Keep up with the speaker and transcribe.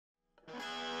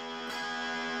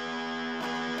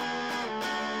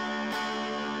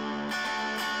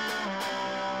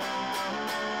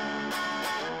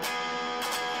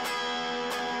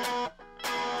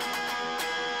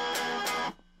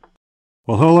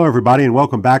Well, hello, everybody, and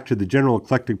welcome back to the General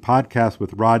Eclectic Podcast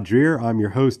with Rod Dreher. I'm your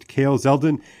host, Kale,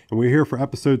 and we're here for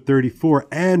episode 34.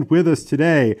 And with us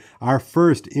today, our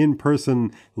first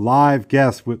in-person live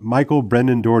guest with Michael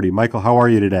Brendan Dougherty. Michael, how are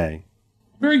you today?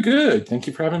 Very good. Thank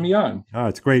you for having me on. Oh,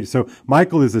 it's great. So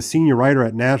Michael is a senior writer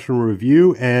at National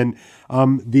Review, and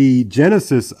the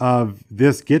genesis of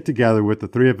this get-together with the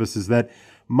three of us is that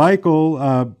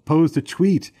Michael posed a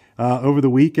tweet over the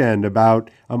weekend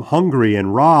about Hungary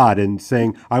and Rod, and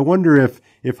saying, I wonder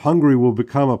if Hungary will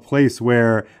become a place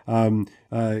where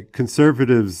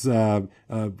conservatives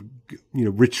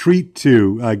retreat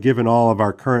to, given all of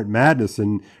our current madness.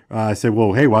 And I said,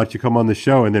 well, hey, why don't you come on the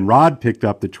show? And then Rod picked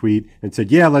up the tweet and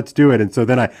said, yeah, let's do it. And so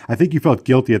then I think you felt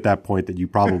guilty at that point that you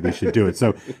probably should do it.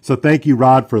 So thank you,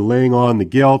 Rod, for laying on the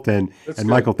guilt. And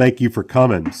Michael, thank you for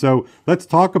coming. So let's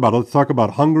talk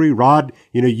about Hungary. Rod,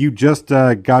 you just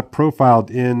got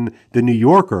profiled in the New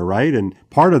Yorker, right? And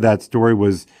part of that story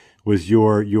was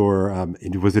your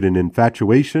was it an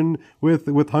infatuation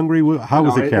with Hungary? How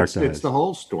was it characterized? It's the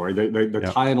whole story.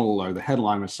 The title or the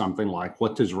headline was something like,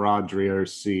 "What does Rod Dreher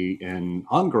see in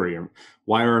Hungary? And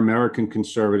why are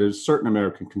certain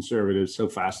American conservatives, so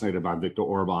fascinated by Viktor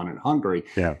Orban in Hungary?"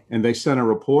 Yeah. And they sent a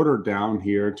reporter down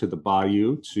here to the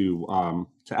Bayou to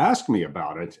ask me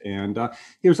about it. And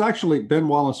he was actually, Ben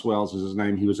Wallace-Wells is his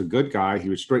name. He was a good guy. He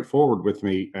was straightforward with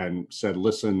me and said,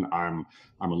 listen, I'm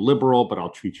a liberal, but I'll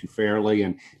treat you fairly.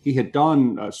 And he had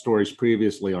done stories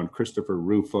previously on Christopher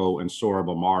Rufo and Sohrab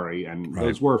Ahmari, and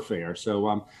those were fair.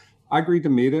 So I agreed to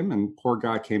meet him, and poor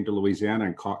guy came to Louisiana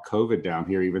and caught COVID down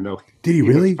here, even though he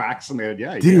was vaccinated.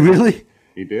 Yeah, did he really?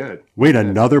 He did. Wait,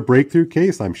 another breakthrough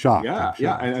case? I'm shocked.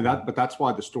 Yeah, but that's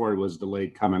why the story was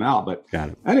delayed coming out. But got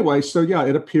it. Anyway, so yeah,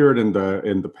 it appeared in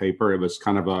the paper. It was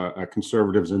kind of a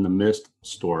conservatives in the mist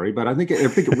story, but I think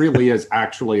it really is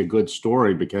actually a good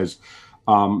story because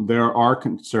there are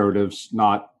conservatives,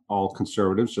 not all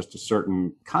conservatives, just a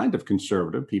certain kind of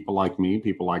conservative, people like me,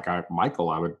 people like Michael,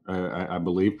 I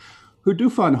believe, who do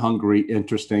find Hungary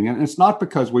interesting, and it's not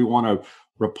because we want to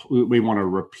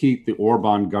repeat the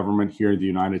Orban government here in the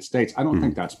United States. I don't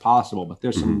think that's possible, but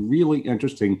there's some really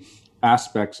interesting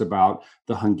aspects about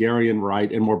the Hungarian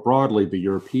right and more broadly the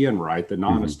European right, the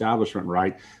non-establishment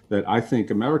right, that I think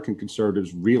American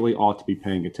conservatives really ought to be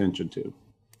paying attention to.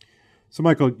 So,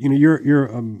 Michael, you're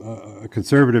a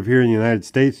conservative here in the United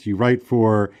States. You write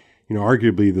for,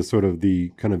 arguably the sort of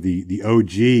the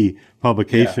OG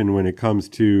publication when it comes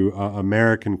to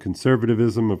American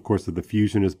conservatism, of course, of the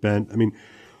fusionist bent. I mean,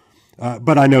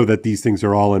 but I know that these things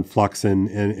are all in flux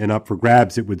and up for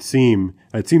grabs. It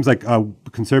seems like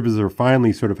conservatives are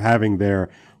finally sort of having their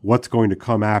what's going to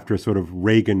come after sort of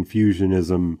Reagan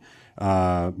fusionism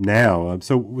now.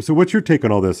 So what's your take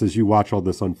on all this as you watch all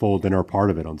this unfold and are part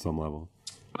of it on some level?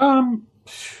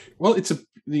 Well, it's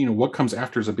what comes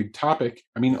after is a big topic.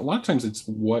 I mean, a lot of times it's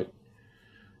what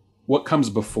comes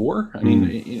before. I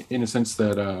mean, in a sense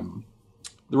that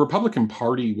the Republican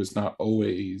Party was not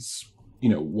always,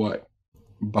 what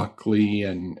Buckley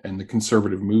and the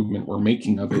conservative movement were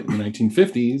making of it in the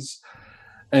 1950s.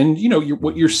 And,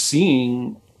 what you're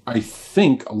seeing, I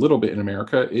think, a little bit in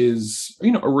America is,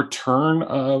 a return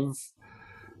of,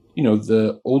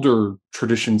 the older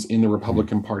traditions in the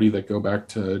Republican Party that go back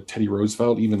to Teddy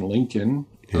Roosevelt, even Lincoln,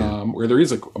 where there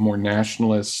is a more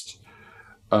nationalist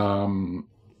bent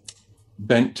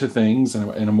to things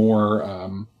and a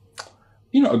more,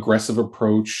 aggressive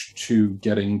approach to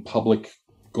getting public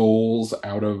goals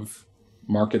out of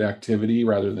market activity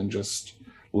rather than just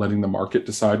letting the market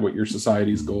decide what your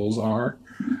society's goals are.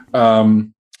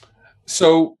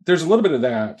 So there's a little bit of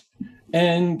that.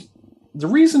 And the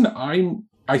reason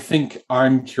I think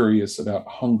I'm curious about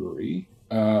Hungary,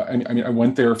 I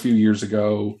went there a few years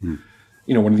ago,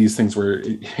 one of these things where,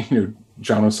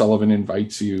 John O'Sullivan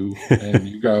invites you and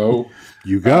you go.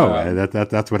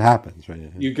 That's what happens,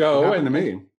 right? You go. It happened to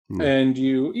me. And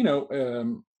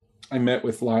I met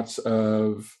with lots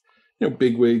of,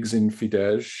 bigwigs in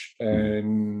Fidesz,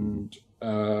 and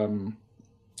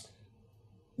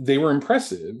they were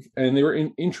impressive and they were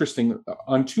interesting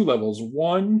on two levels.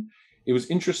 One, it was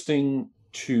interesting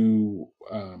to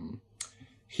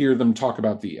hear them talk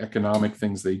about the economic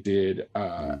things they did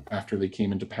after they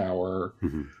came into power,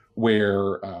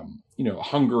 where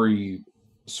Hungary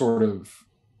sort of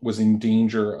was in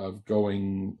danger of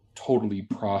going totally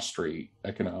prostrate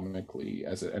economically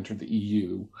as it entered the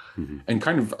EU, and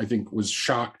kind of, I think, was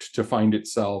shocked to find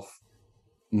itself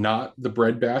not the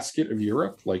breadbasket of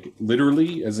Europe, like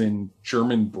literally, as in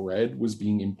German bread was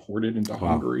being imported into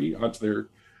Hungary onto their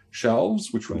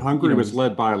shelves, which Hungary was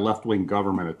led by a left-wing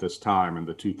government at this time in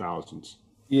the 2000s.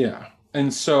 Yeah,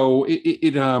 and so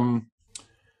it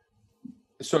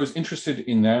so I was interested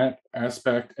in that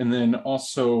aspect, and then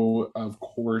also, of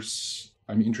course,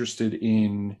 I'm interested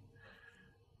in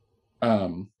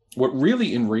what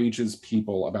really enrages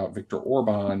people about Viktor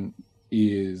Orban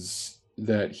is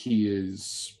that he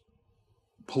is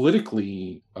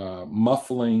politically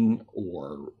muffling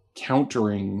or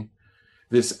countering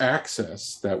this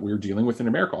axis that we're dealing with in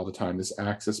America all the time, this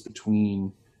axis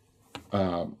between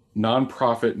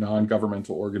nonprofit,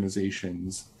 non-governmental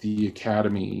organizations, the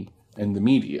academy, and the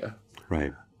media,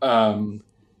 right, and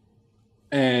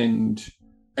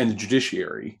the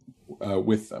judiciary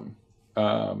with them,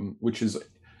 which is,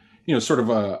 sort of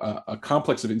a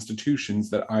complex of institutions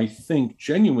that I think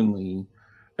genuinely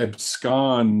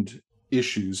abscond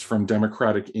issues from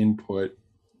democratic input,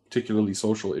 particularly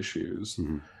social issues,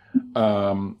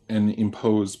 and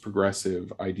impose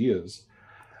progressive ideas.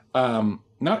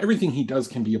 Not everything he does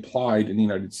can be applied in the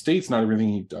United States. Not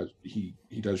everything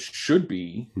he does should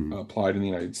be applied in the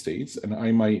United States. And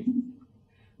I might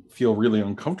feel really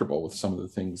uncomfortable with some of the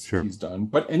things he's done.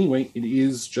 But anyway, it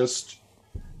is just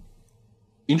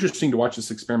interesting to watch this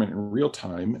experiment in real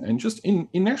time. And just in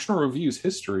National Review's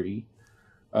history,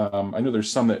 I know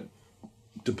there's some that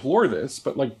deplore this,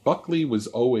 but like Buckley was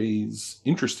always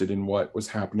interested in what was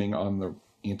happening on the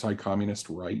anti-communist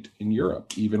right in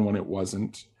Europe, even when it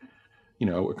wasn't,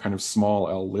 a kind of small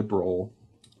L liberal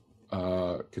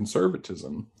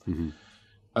conservatism.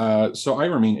 So I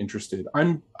remain interested.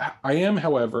 I am,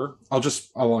 however,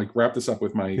 I'll wrap this up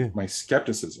with my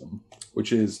skepticism,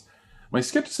 which is my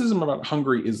skepticism about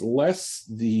Hungary is less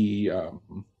the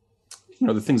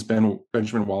the things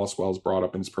Benjamin Wallace Wells brought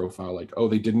up in his profile, like, oh,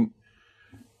 they didn't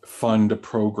fund a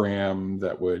program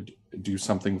that would do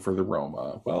something for the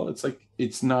Roma. Well, it's like,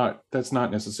 that's not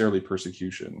necessarily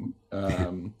persecution.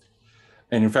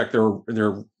 And in fact, there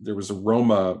was a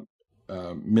Roma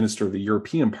minister of the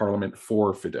European Parliament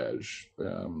for Fidesz.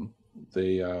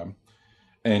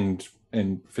 And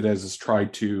Fidesz has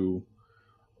tried to,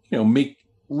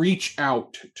 reach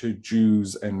out to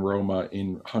Jews and Roma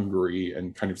in Hungary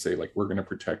and kind of say, like, we're going to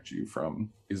protect you from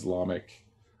Islamic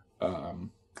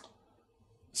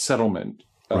settlement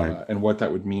and what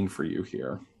that would mean for you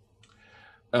here.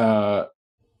 So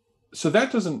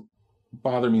that doesn't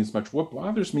bother me as much. What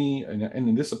bothers me,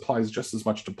 and this applies just as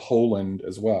much to Poland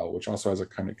as well, which also has a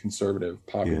kind of conservative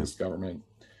populist government.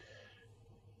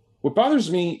 What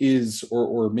bothers me is,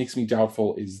 or makes me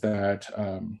doubtful, is that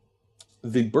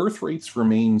the birth rates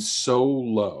remain so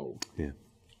low,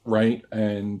 right?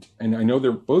 And I know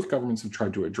both governments have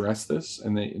tried to address this,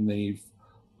 and they've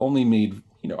only made,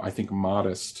 I think,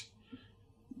 modest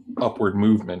upward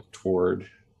movement toward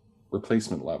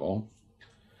replacement level.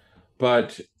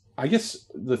 But I guess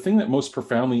the thing that most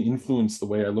profoundly influenced the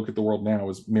way I look at the world now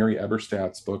is Mary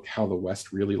Eberstadt's book, How the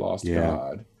West Really Lost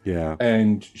God. Yeah.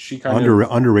 And she kind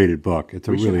of underrated book. It's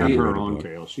a really underrated book.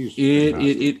 Kale. She's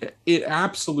it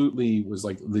absolutely was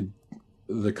like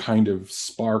the kind of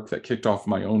spark that kicked off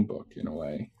my own book in a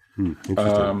way.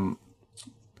 Interesting.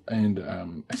 And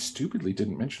I stupidly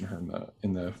didn't mention her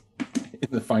in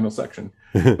the final section.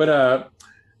 But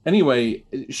anyway,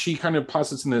 she kind of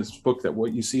posits in this book that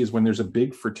what you see is when there's a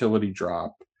big fertility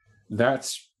drop,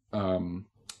 that's the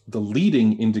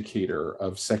leading indicator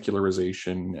of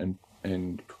secularization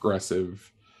and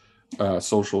progressive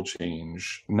social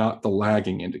change, not the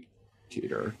lagging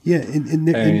indicator. Yeah,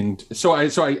 and so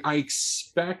I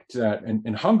expect that,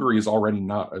 and Hungary is already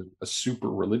not a super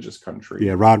religious country.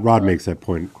 Yeah, Rod makes that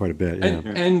point quite a bit. Yeah.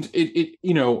 And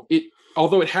it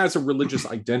although it has a religious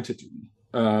identity.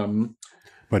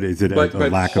 But is it a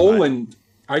lack Poland, of?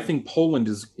 I think Poland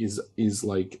is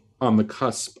like on the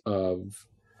cusp of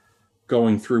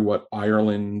going through what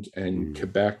Ireland and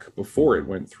Quebec before it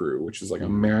went through, which is like a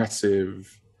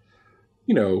massive,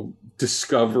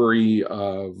 discovery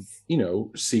of,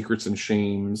 secrets and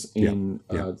shames in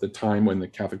the time when the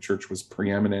Catholic Church was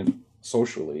preeminent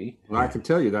socially. Well, I can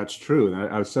tell you that's true.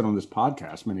 And I've said on this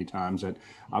podcast many times that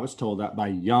I was told that by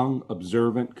young,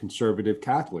 observant, conservative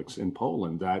Catholics in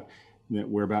Poland that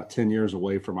we're about 10 years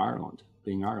away from Ireland,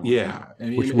 being Ireland. Yeah.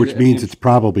 Which means it's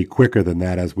probably quicker than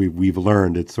that, as we've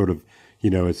learned. It's sort of,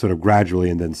 it's sort of gradually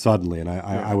and then suddenly. And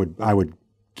I would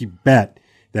bet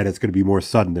that it's going to be more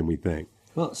sudden than we think.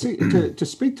 Well, see, to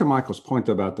speak to Michael's point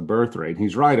about the birth rate,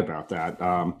 he's right about that.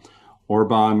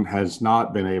 Orban has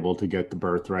not been able to get the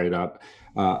birth rate up.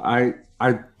 I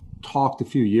talked a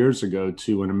few years ago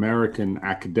to an American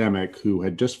academic who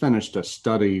had just finished a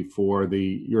study for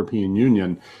the European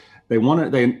Union. They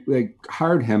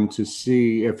hired him to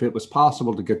see if it was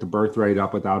possible to get the birth rate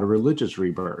up without a religious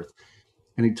rebirth.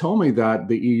 And he told me that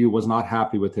the EU was not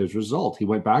happy with his result. He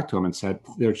went back to him and said,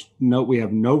 we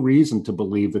have no reason to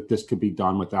believe that this could be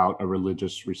done without a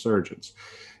religious resurgence.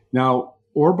 Now,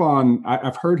 Orban,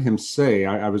 I've heard him say,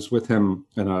 I was with him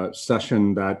in a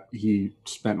session that he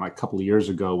spent like a couple of years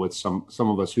ago with some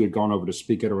of us who had gone over to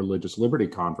speak at a religious liberty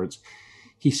conference.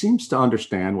 He seems to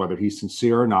understand, whether he's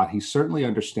sincere or not, he certainly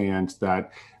understands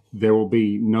that there will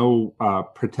be no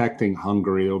protecting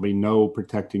Hungary, there will be no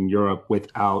protecting Europe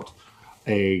without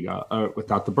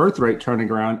without the birth rate turning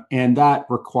around, and that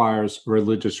requires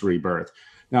religious rebirth.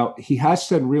 Now, he has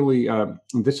said really,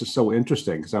 this is so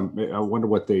interesting because I wonder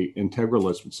what the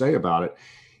integralists would say about it.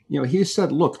 He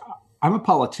said, look, I'm a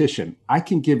politician. I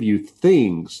can give you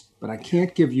things, but I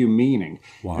can't give you meaning.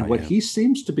 Wow, and what he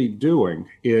seems to be doing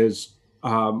is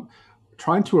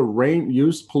trying to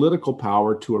use political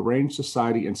power to arrange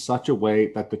society in such a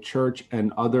way that the church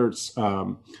and others,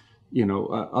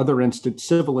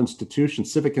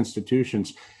 civic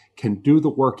institutions can do the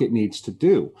work it needs to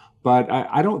do. But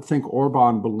I don't think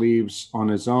Orban believes on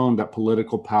his own that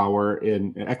political power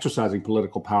exercising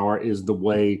political power is the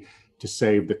way to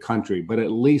save the country. But at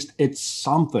least it's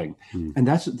something. And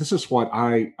this is what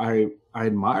I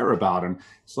admire about him.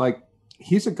 It's like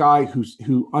he's a guy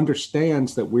who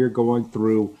understands that we're going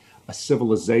through a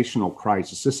civilizational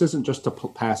crisis. This isn't just a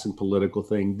passing political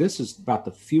thing. This is about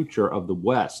the future of the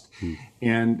West.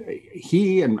 And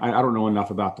I don't know enough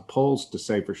about the Poles to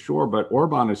say for sure, but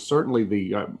Orban is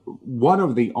certainly one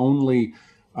of the only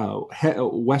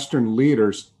Western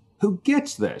leaders who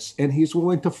gets this, and he's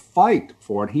willing to fight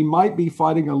for it. He might be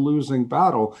fighting a losing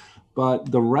battle,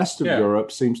 but the rest of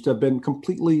Europe seems to have been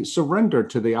completely surrendered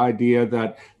to the idea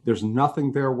that there's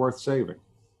nothing there worth saving.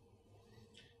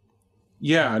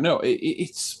 Yeah, no,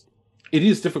 it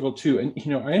is difficult too.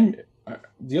 And,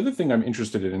 the other thing I'm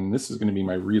interested in, and this is going to be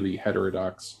my really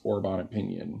heterodox Orban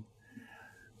opinion.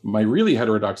 My really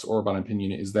heterodox Orban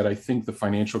opinion is that I think the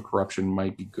financial corruption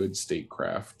might be good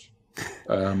statecraft.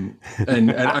 And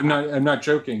I'm not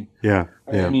joking. Yeah.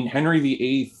 I mean, Henry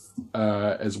VIII,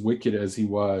 as wicked as he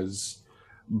was,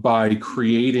 by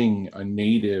creating a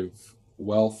native,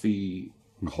 wealthy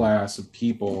class of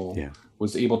people,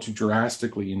 was able to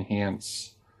drastically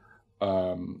enhance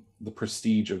the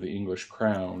prestige of the English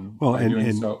crown. Well, and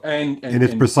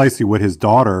it's precisely what his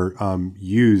daughter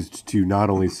used to not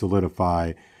only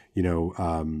solidify,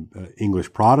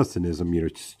 English Protestantism,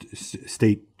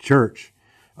 state church,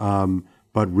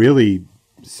 but really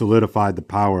solidified the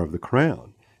power of the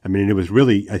crown. I mean, it was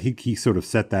really, I think he sort of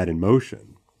set that in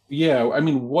motion. Yeah, I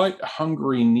mean, what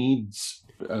Hungary needs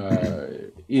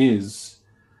is.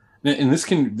 And this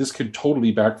could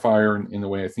totally backfire in the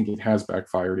way I think it has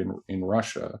backfired in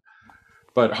Russia,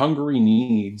 but Hungary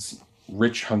needs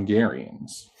rich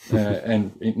Hungarians,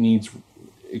 and it needs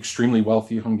extremely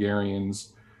wealthy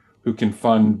Hungarians who can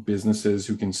fund businesses,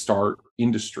 who can start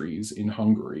industries in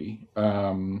Hungary.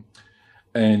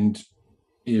 And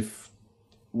if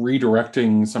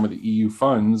redirecting some of the EU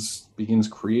funds begins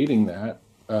creating that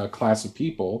class of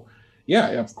people, yeah,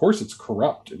 of course it's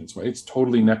corrupt in its way. It's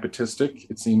totally nepotistic,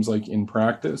 it seems like, in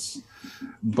practice.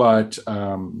 But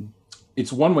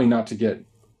it's one way not to get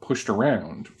pushed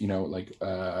around,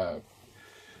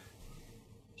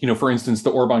 for instance, the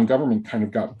Orban government kind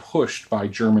of got pushed by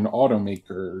German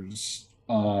automakers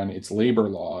on its labor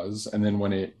laws. And then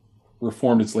when it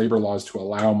reformed its labor laws to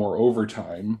allow more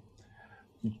overtime,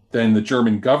 then the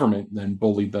German government then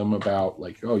bullied them about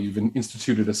you've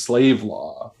instituted a slave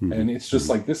law. And it's just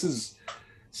like, this is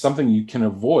something you can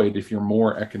avoid if you're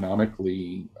more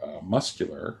economically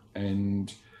muscular.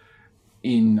 And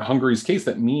in Hungary's case,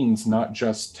 that means not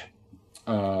just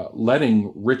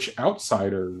letting rich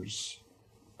outsiders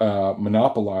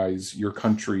monopolize your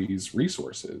country's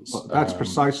resources. Well, that's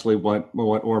precisely what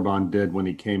Orban did when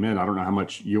he came in. I don't know how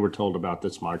much you were told about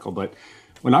this, Michael, but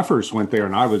when I first went there,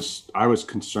 and I was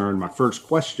concerned. My first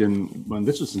question, when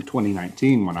this was in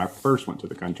 2019, when I first went to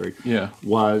the country,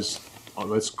 was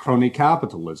this crony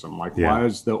capitalism. Why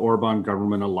is the Orban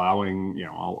government allowing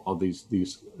all this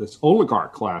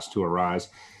oligarch class to arise?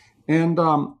 And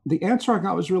the answer I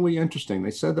got was really interesting.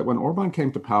 They said that when Orban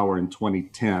came to power in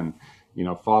 2010,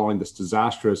 following this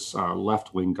disastrous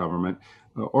left-wing government,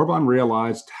 Orban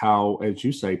realized how, as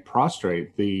you say,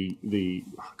 prostrate the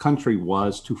country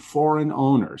was to foreign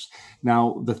owners.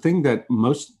 Now, the thing that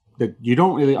you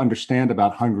don't really understand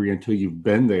about Hungary until you've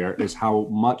been there is how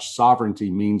much sovereignty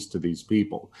means to these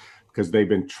people, because they've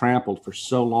been trampled for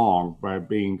so long by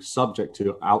being subject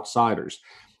to outsiders.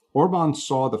 Orban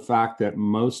saw the fact that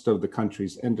most of the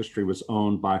country's industry was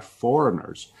owned by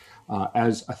foreigners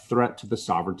as a threat to the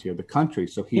sovereignty of the country.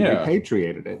 So he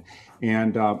repatriated it.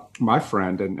 And my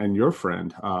friend and your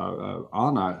friend,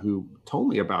 Anna, who told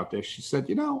me about this, she said,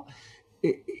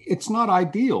 it's not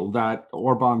ideal that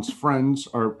Orban's friends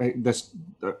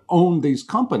own these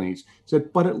companies.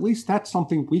 Said, but at least that's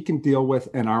something we can deal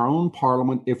with in our own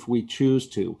parliament if we choose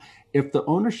to. If the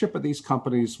ownership of these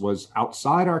companies was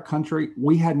outside our country,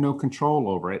 we had no control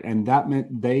over it. And that meant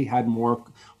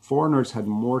foreigners had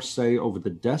more say over the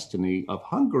destiny of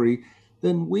Hungary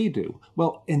than we do.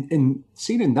 Well, and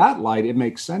seen in that light, it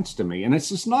makes sense to me. And it's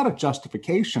just not a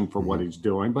justification for what he's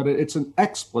doing, but it's an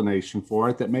explanation for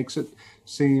it that makes it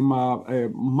seem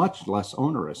much less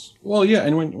onerous. Well, yeah.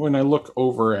 And when I look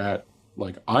over at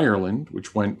like Ireland,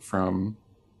 which went from,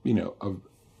 a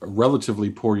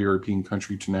relatively poor European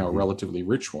country to now a relatively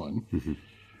rich one,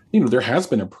 there has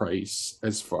been a price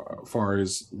as far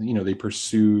as, they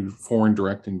pursued foreign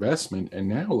direct investment. And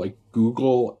now like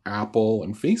Google, Apple,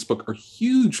 and Facebook are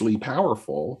hugely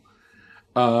powerful.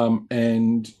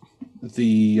 And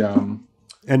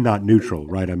not neutral,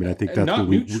 right? I mean, I think that's what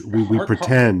we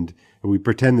pretend. We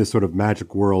pretend this sort of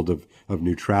magic world of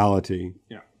neutrality.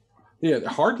 Yeah,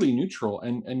 hardly neutral.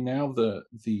 And now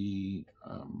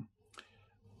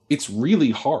it's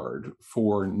really hard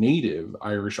for native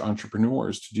Irish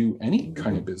entrepreneurs to do any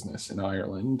kind of business in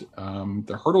Ireland.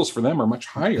 The hurdles for them are much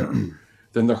higher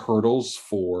than the hurdles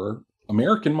for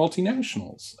American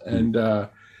multinationals. And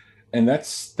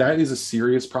that is a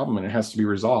serious problem, and it has to be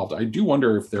resolved. I do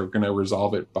wonder if they're going to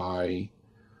resolve it by,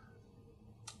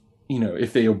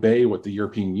 if they obey what the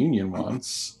European Union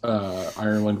wants,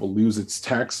 Ireland will lose its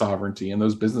tax sovereignty, and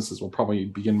those businesses will probably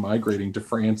begin migrating to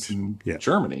France and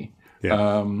Germany.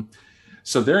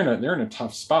 So they're in a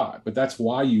tough spot, but that's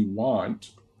why you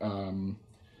want,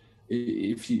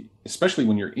 especially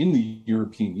when you're in the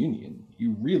European Union,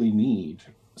 you really need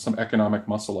some economic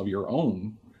muscle of your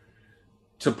own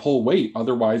to pull weight.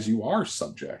 Otherwise you are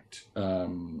subject,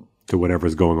 to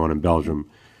whatever's going on in Belgium.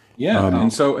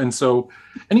 And so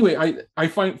anyway, I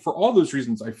find, for all those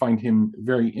reasons, I find him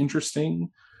very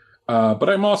interesting. But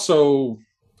I'm also,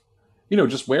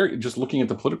 just looking at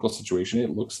the political situation,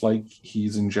 it looks like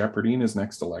he's in jeopardy in his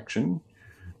next election.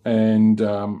 And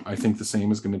I think the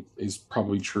same is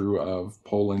probably true of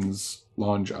Poland's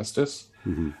law and justice.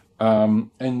 And,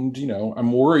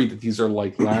 I'm worried that these are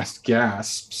like last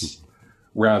gasps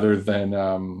rather than,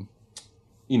 a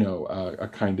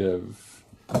kind of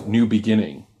new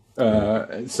beginning.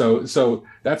 So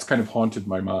that's kind of haunted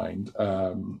my mind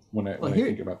when I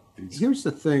think about these. Here's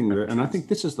the thing, and I think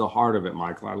this is the heart of it,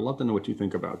 Michael. I'd love to know what you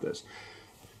think about this.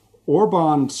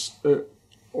 Orban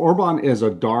is a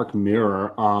dark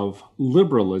mirror of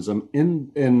liberalism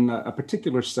in a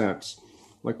particular sense.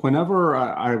 Like whenever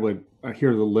I would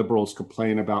hear the liberals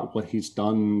complain about what he's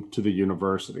done to the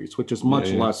universities, which is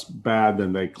much less bad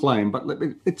than they claim, but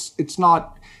it's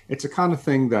not. It's a kind of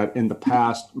thing that in the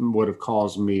past would have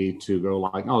caused me to go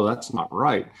like, oh, that's not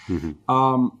right.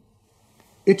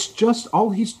 It's just all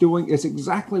he's doing is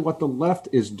exactly what the left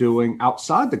is doing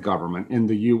outside the government in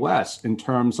the U.S. in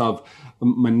terms of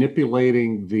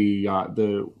manipulating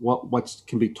what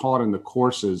can be taught in the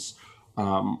courses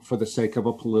for the sake of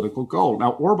a political goal.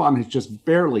 Now, Orban has just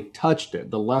barely touched it.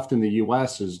 The left in the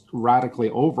U.S. is radically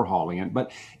overhauling it,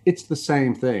 but it's the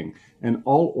same thing. And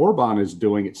all Orban is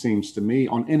doing, it seems to me,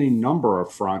 on any number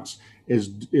of fronts, is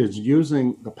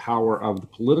using the power of the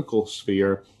political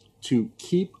sphere to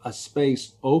keep a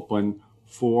space open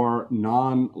for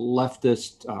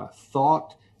non-leftist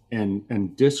thought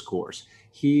and discourse.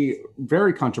 He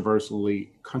very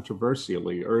controversially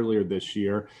earlier this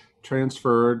year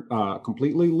transferred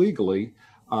completely legally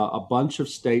a bunch of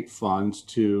state funds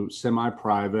to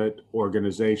semi-private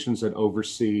organizations that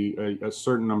oversee a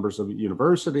certain numbers of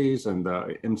universities and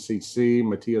the MCC,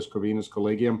 Matthias Corvinus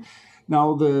Collegium.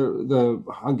 Now, the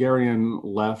Hungarian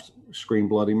left screamed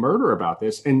bloody murder about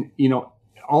this. And,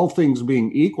 all things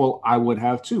being equal, I would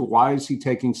have too. Why is he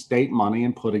taking state money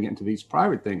and putting it into these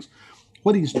private things?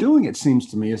 What he's doing, it seems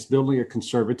to me, is building a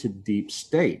conservative deep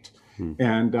state.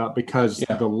 And because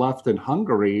the left in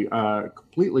Hungary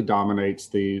completely dominates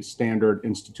the standard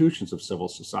institutions of civil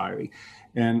society.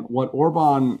 And what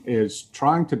Orban is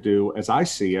trying to do, as I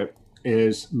see it,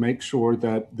 is make sure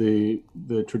that the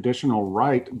traditional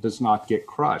right does not get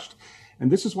crushed.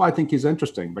 And this is why I think he's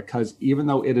interesting, because even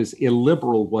though it is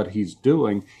illiberal what he's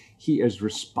doing, he is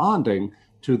responding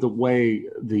to the way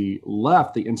the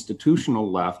left, the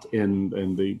institutional left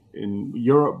in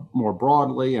Europe more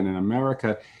broadly and in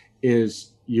America,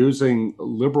 is using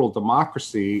liberal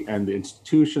democracy and the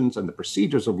institutions and the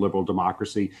procedures of liberal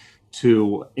democracy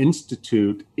to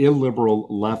institute illiberal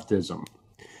leftism.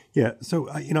 Yeah. So,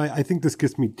 I think this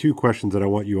gives me two questions that I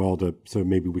want you all to, so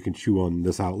maybe we can chew on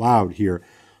this out loud here.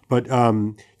 But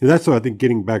that's what I think,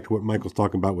 getting back to what Michael's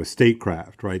talking about with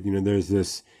statecraft, right? There's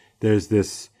this,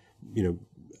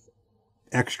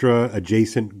 extra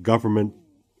adjacent government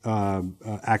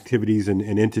activities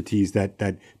and entities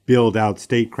that build out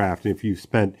statecraft. And if you've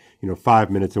spent,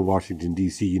 5 minutes in Washington,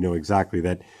 D.C., you know exactly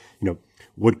that,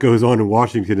 what goes on in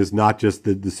Washington is not just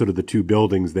the sort of the two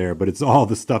buildings there, but it's all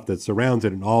the stuff that surrounds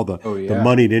it and all the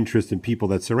moneyed interest and people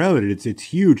that surround it. It's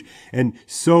huge. And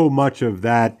so much of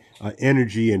that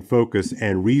energy and focus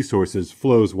and resources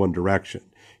flows one direction,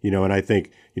 and I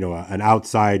think, an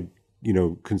outside,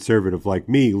 conservative like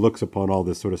me looks upon all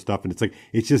this sort of stuff, and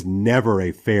it's just never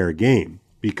a fair game,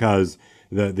 because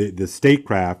the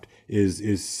statecraft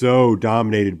is so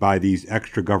dominated by these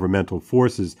extra governmental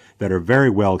forces that are very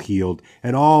well heeled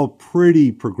and all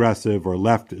pretty progressive or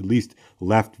left, at least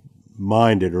left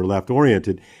minded or left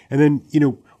oriented. And then,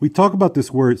 we talk about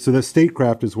this word. So that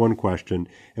statecraft is one question,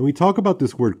 and we talk about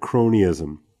this word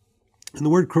cronyism. And the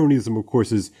word cronyism, of course,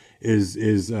 has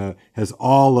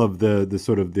all of the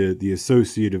sort of the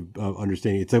associative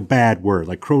understanding. It's a bad word,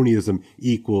 like cronyism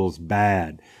equals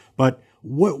bad. But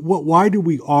why do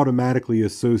we automatically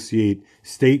associate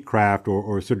statecraft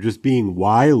or sort of just being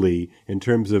wily in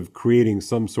terms of creating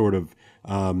some sort of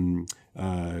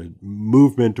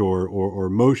movement or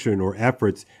motion or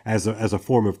efforts as a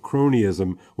form of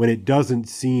cronyism, when it doesn't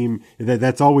seem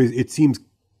it seems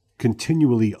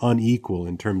continually unequal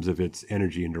in terms of its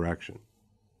energy and direction?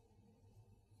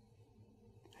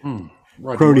 Roger,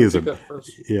 cronyism.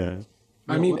 Yeah.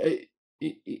 I mean,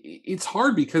 it's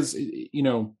hard because, I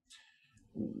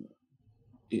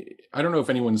don't know if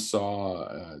anyone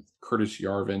saw Curtis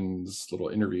Yarvin's little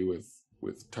interview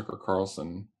with Tucker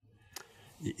Carlson.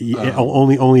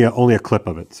 Only a clip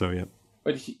of it. So yeah.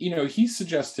 But he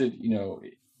suggested,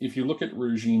 if you look at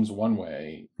regimes one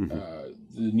way, the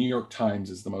New York Times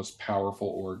is the most powerful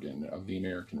organ of the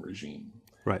American regime.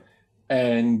 Right.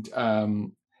 And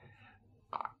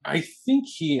I think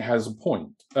he has a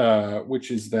point,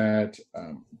 which is that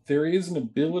there is an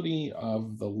ability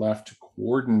of the left to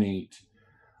coordinate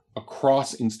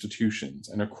across institutions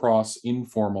and across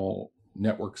informal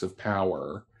networks of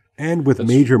power. And with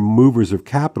major movers of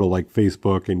capital like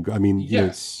Facebook. And I mean,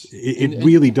 yes, it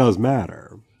really does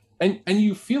matter. And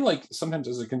you feel like sometimes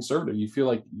as a conservative, you feel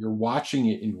like you're watching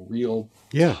it in real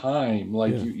time.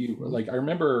 Like you like, I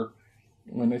remember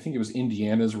when I think it was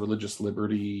Indiana's religious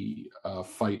liberty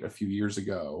fight a few years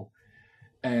ago.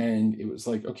 And it was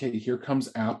like, okay, here comes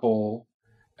Apple,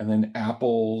 and then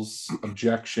Apple's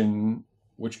objection,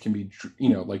 which can be,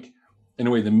 like, in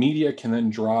a way, the media can then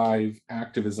drive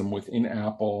activism within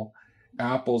Apple.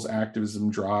 Apple's activism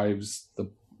drives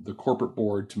the corporate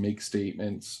board to make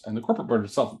statements, and the corporate board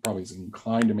itself probably is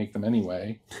inclined to make them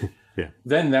anyway.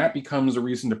 Then that becomes a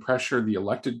reason to pressure the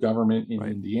elected government in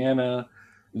Indiana.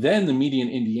 Then the media in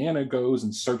Indiana goes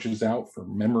and searches out for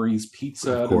Memories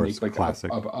Pizza to make like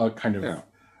a kind of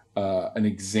an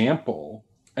example.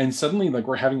 And suddenly, like,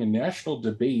 we're having a national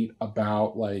debate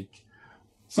about like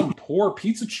some poor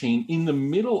pizza chain in the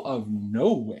middle of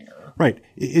nowhere. Right.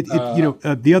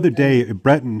 The other day,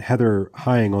 Brett and Heather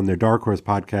Hying on their Dark Horse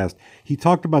podcast, he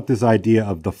talked about this idea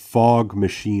of the fog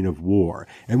machine of war.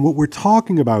 And what we're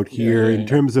talking about here in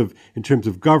terms of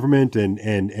government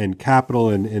and capital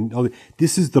and all,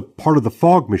 this is the part of the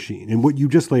fog machine. And what you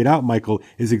just laid out, Michael,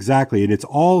 is exactly, and it's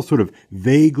all sort of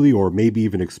vaguely or maybe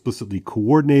even explicitly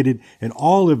coordinated. And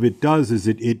all of it does is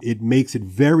it makes it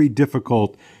very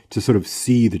difficult to sort of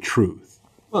see the truth.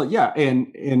 Well, yeah,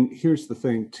 and here's the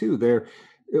thing too.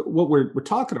 What we're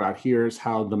talking about here is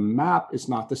how the map is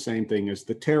not the same thing as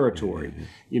the territory.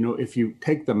 If you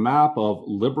take the map of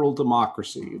liberal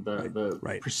democracy, the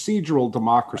procedural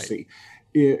democracy,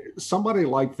 somebody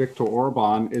like Viktor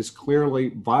Orban is clearly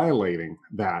violating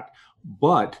that.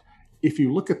 But if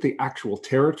you look at the actual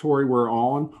territory we're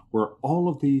on, where all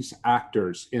of these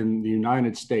actors in the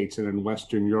United States and in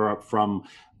Western Europe, from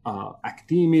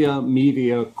academia,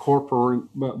 media, corporate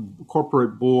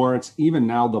boards, even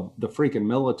now the freaking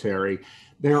military,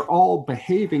 they're all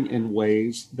behaving in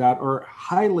ways that are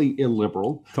highly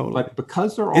illiberal. Totally. But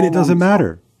because they're all and it doesn't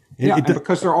matter.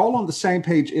 Because they're all on the same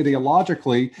page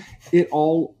ideologically, it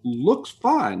all looks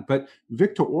fine. But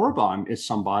Viktor Orban is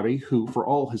somebody who, for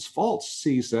all his faults,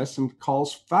 sees this and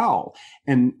calls foul.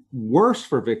 And worse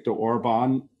for Viktor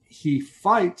Orban, he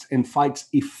fights and fights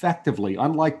effectively,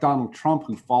 unlike Donald Trump,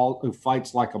 who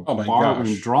fights like a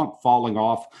barroom drunk falling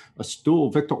off a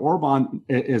stool. Viktor Orban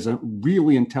is a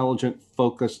really intelligent,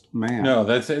 focused man. No,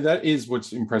 that is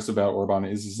what's impressive about Orban,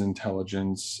 is his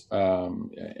intelligence,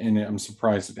 and I'm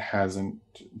surprised it hasn't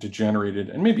degenerated,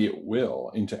 and maybe it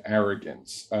will, into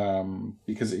arrogance,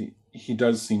 because he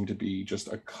does seem to be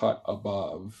just a cut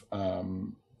above.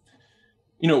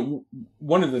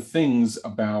 One of the things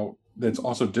about that's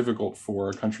also difficult for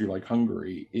a country like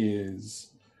Hungary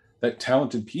is that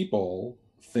talented people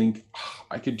think,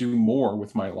 I could do more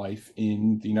with my life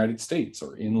in the United States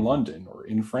or in London or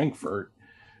in Frankfurt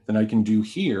than I can do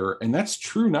here. And that's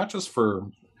true not just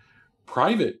for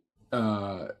private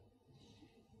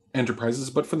enterprises,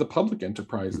 but for the public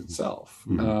enterprise itself.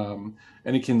 And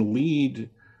it can lead,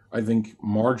 I think,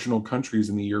 marginal countries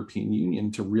in the European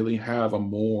Union to really have a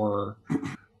more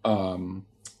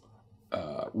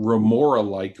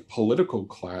Remora-like political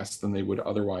class than they would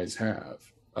otherwise have.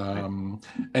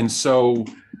 And so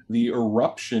the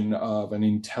eruption of an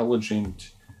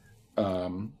intelligent,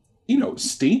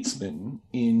 statesman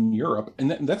in Europe,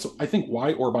 and that's, I think,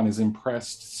 why Orban has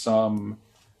impressed some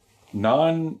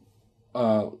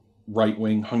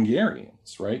right-wing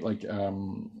Hungarians, right? Like,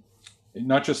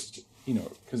 not just,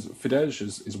 because Fidesz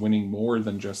is winning more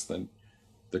than just the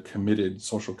committed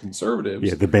social conservatives.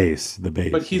 Yeah, the base.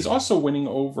 But he's also winning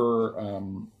over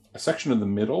a section of the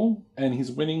middle, and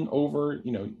he's winning over,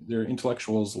 their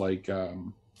intellectuals like,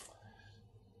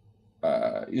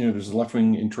 there's a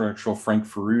left-wing intellectual, Frank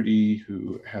Furedi,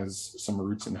 who has some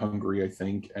roots in Hungary, I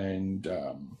think, and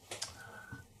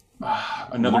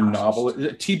another novelist,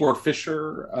 Tibor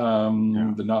Fischer,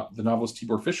 the novelist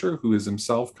Tibor Fischer, who is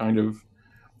himself kind of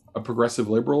a progressive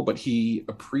liberal, but he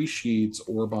appreciates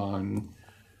Orban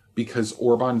because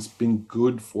Orban's been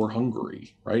good for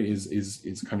Hungary, right?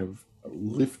 Is kind of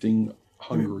lifting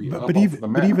Hungary up off the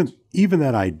map. But even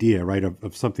that idea, right,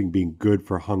 of something being good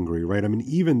for Hungary, right? I mean,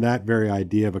 even that very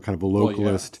idea of a kind of a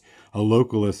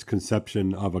localist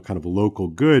conception of a kind of a local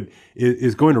good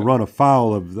is going to run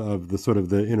afoul of the sort of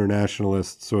the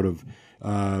internationalist sort of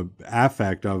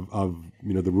affect of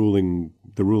the ruling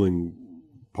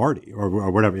party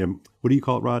or whatever. What do you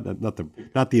call it, Rod? Not the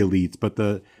elites, but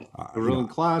the ruling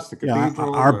class, the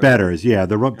cathedral, our betters. Yeah,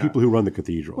 people who run the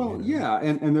cathedral. Well,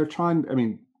 and they're trying. I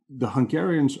mean, the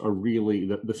Hungarians are really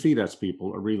the Fidesz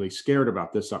people are really scared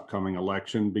about this upcoming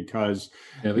election because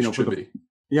they should be.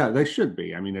 Yeah, they should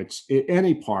be. I mean,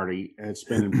 any party that's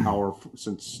been in power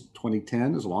since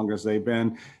 2010, as long as they've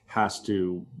been, has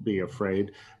to be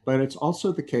afraid. But it's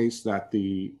also the case that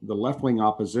the left-wing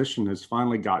opposition has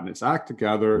finally gotten its act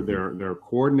together. They're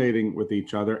coordinating with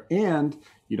each other, and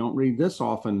you don't read this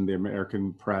often in the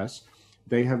American press.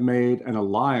 They have made an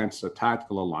alliance, a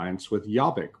tactical alliance with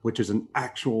Jobbik, which is an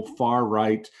actual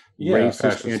far-right,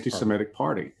 racist, anti-Semitic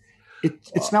party.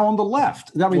 It's now on the left.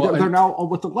 I mean, they're now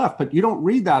with the left, but you don't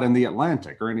read that in the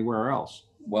Atlantic or anywhere else.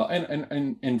 Well,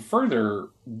 and further,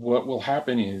 what will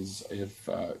happen is if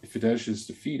Fidesz is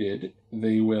defeated,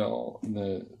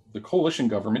 the coalition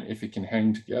government, if it can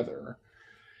hang together,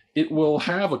 it will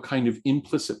have a kind of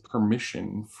implicit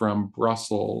permission from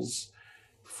Brussels,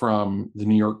 from the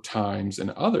New York Times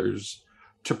and others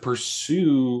to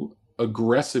pursue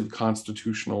aggressive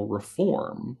constitutional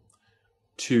reform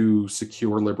to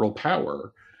secure liberal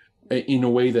power in a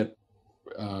way that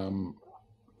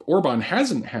Orban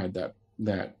hasn't had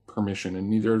that permission, and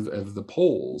neither of the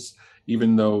Poles,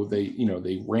 even though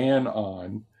they ran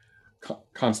on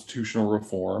constitutional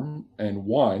reform and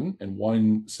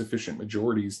won sufficient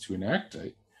majorities to enact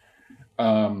it.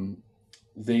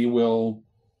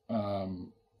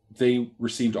 They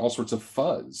received all sorts of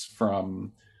fuzz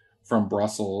from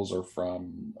Brussels or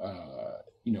from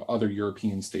other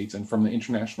European states and from the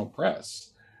international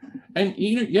press. And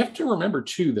you have to remember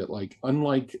too that, like,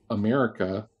 unlike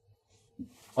America,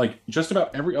 like just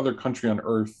about every other country on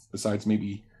earth besides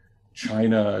maybe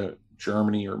China,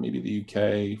 Germany, or maybe the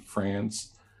UK,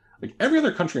 France, like every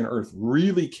other country on earth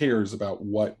really cares about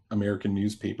what American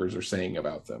newspapers are saying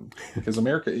about them, because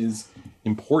America is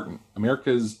important.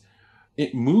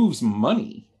 It moves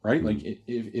money, right? Like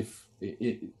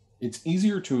it's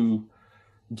easier to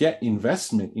get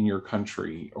investment in your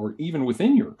country or even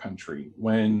within your country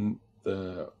when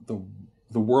the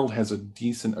world has a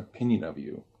decent opinion of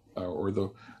you, or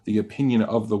the opinion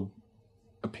of the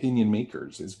opinion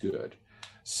makers is good.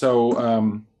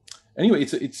 So anyway,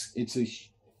 it's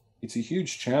a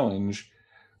huge challenge.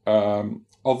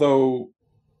 Although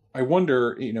I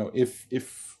wonder, if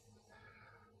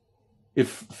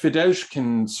Fidesz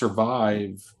can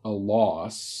survive a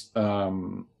loss,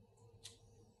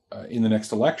 in the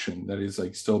next election, that is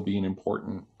like still be an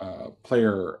important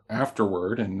player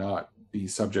afterward and not be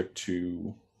subject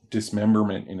to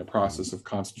dismemberment in a process of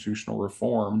constitutional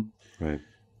reform, right?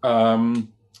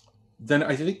 Then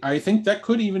I think that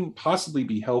could even possibly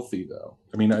be healthy, though.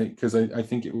 I mean, because I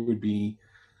think it would be.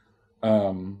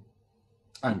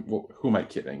 Who am I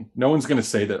kidding? No one's going to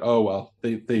say that. Oh well,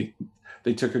 they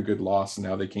took a good loss and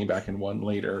now they came back and won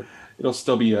later. It'll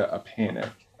still be a panic.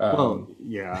 Well,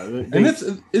 yeah, and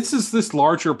this is this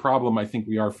larger problem I think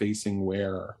we are facing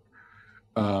where,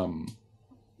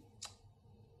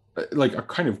 like a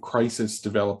kind of crisis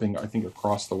developing, I think,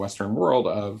 across the Western world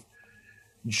of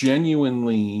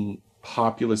genuinely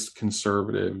populist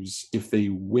conservatives. If they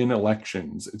win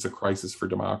elections, it's a crisis for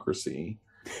democracy.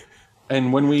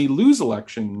 And when we lose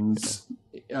elections,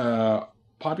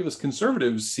 populist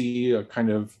conservatives see a kind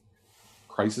of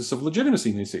crisis of legitimacy.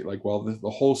 And they say, like, well, the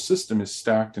whole system is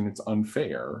stacked and it's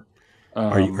unfair.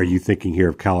 Are you thinking here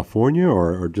of California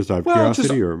or just out of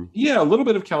curiosity? Yeah, a little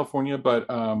bit of California. But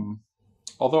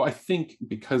although I think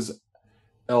because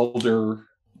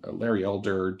Larry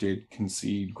Elder did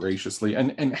concede graciously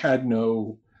and had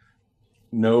no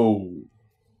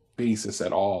basis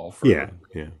at all for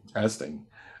testing.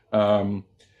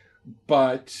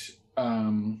 But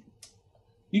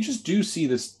you just do see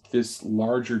this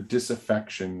larger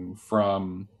disaffection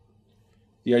from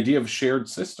the idea of shared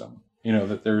system. You know,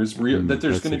 that there's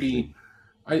going to be.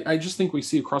 I just think we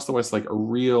see across the West like a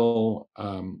real.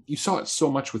 You saw it so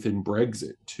much within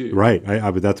Brexit too, right?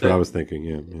 That's what I was thinking.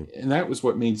 Yeah, and that was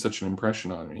what made such an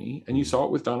impression on me. And you saw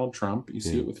it with Donald Trump. You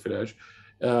see it with Fidesz.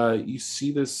 You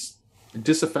see this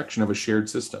disaffection of a shared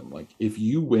system. Like if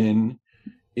you win,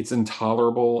 it's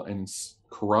intolerable and it's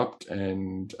corrupt,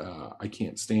 and I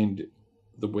can't stand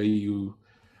the way you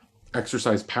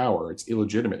exercise power. It's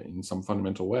illegitimate in some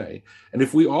fundamental way. And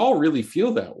if we all really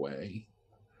feel that way,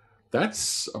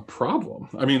 that's a problem.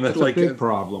 I mean, that's like a big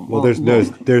problem. Well,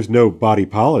 there's no body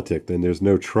politic, then there's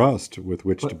no trust with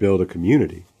which to build a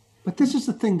community. But this is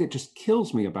the thing that just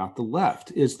kills me about the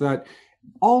left, is that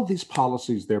all these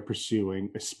policies they're pursuing,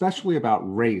 especially about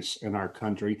race in our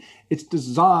country, it's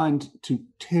designed to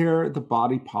tear the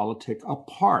body politic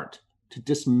apart, to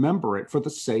dismember it for the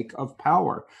sake of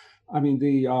power. I mean,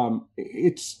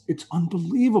 it's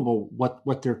unbelievable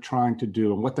what they're trying to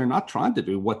do and what they're not trying to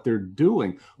do, what they're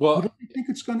doing. Well, what do you think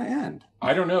it's going to end?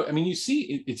 I don't know. I mean, you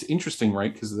see, it's interesting,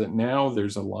 right? Because that now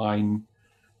there's a line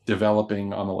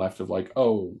developing on the left of like,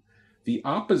 oh, the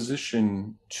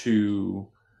opposition to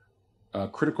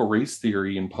critical race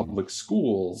theory in public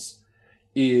schools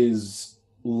is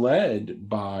led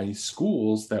by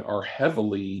schools that are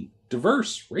heavily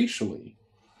diverse racially.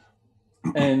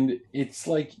 And it's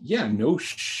like, yeah, no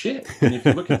shit. And if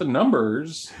you look at the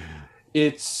numbers,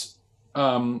 it's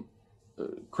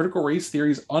critical race theory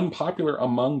is unpopular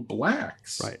among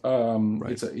blacks. Right.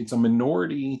 Right. It's a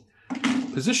minority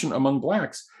position among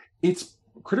blacks.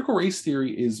 Critical race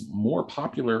theory is more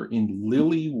popular in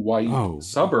lily white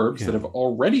suburbs that have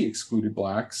already excluded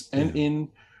blacks and in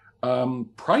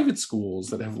private schools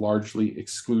that have largely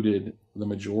excluded the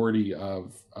majority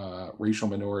of racial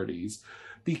minorities,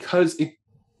 because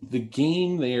the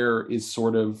game there is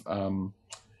sort of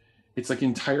it's like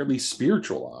entirely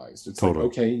spiritualized. It's like,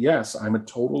 okay, yes, I'm a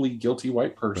totally guilty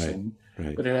white person,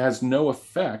 but it has no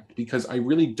effect because I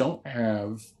really don't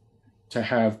have to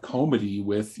have comity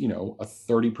with, a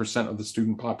 30% of the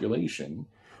student population.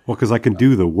 Well, because I can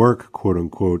do the work, quote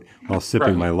unquote, while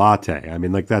sipping my latte. I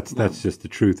mean, like that's just the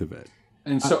truth of it.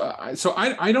 And so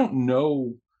I don't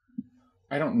know.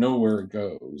 I don't know where it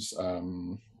goes.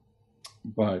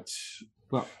 But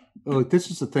this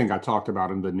is the thing I talked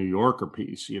about in the New Yorker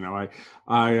piece.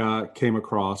 I came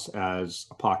across as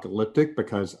apocalyptic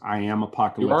because I am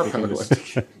apocalyptic. You are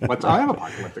apocalyptic. But I am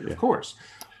apocalyptic, of course.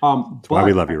 That's why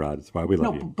we love you, Rod. That's why we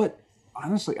love you. But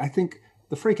honestly, I think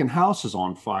the freaking house is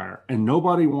on fire and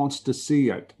nobody wants to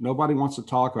see it. Nobody wants to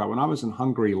talk about it. When I was in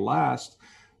Hungary last,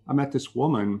 I met this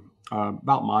woman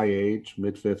about my age,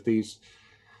 mid-50s.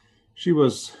 She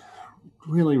was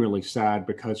really, really sad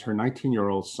because her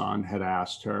 19-year-old son had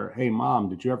asked her, "Hey, Mom,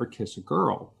 did you ever kiss a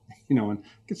girl?" And you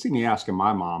could see me asking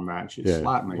my mom that. She'd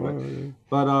slap me.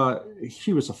 But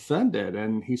she was offended.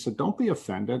 And he said, "Don't be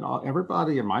offended.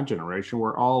 Everybody in my generation,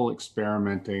 we're all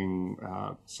experimenting,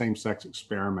 same-sex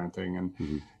experimenting."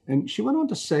 And she went on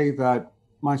to say that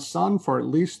my son, for at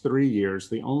least 3 years,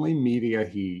 the only media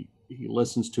he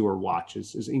listens to or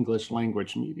watches is English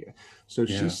language media. So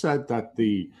she said that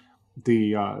the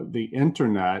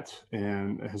internet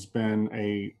has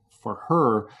been for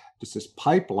her just this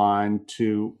pipeline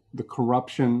to the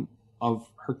corruption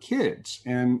of her kids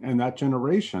and that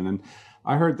generation. And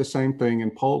I heard the same thing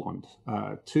in Poland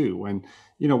too. And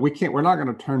we're not going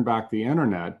to turn back the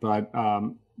internet, but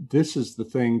this is the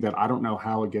thing that I don't know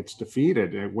how it gets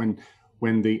defeated.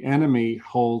 When the enemy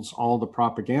holds all the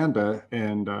propaganda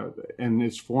and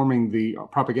is forming the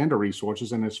propaganda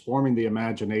resources and is forming the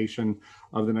imagination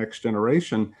of the next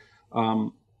generation,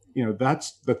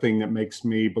 that's the thing that makes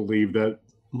me believe that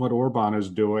what Orban is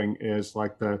doing is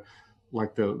like the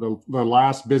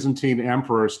last Byzantine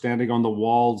emperor standing on the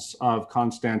walls of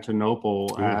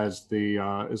Constantinople as the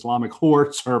Islamic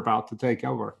hordes are about to take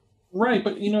over. Right,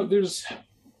 but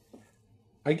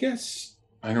I guess,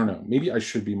 I don't know, maybe I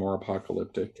should be more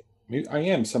apocalyptic. Maybe I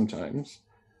am sometimes.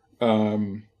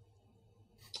 Again,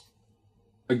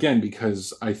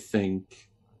 because I think,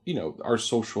 our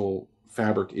social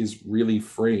fabric is really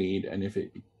frayed, and if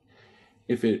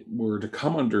it were to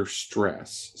come under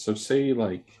stress, so say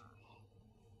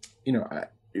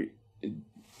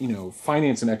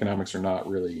finance and economics are not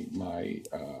really my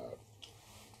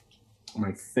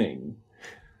thing.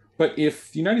 But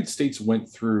if the United States went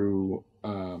through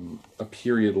a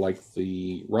period like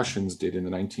the Russians did in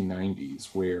the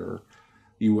 1990s, where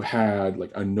you had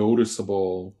like a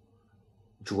noticeable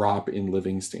drop in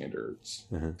living standards,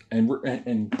 and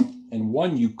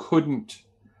one you couldn't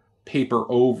paper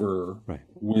over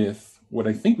with what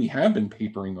I think we have been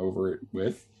papering over it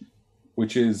with,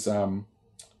 which is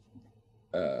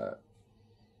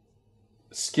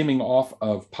skimming off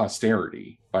of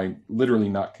posterity by literally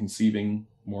not conceiving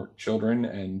more children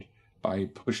and by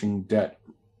pushing debt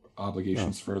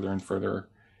obligations further and further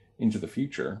into the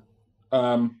future.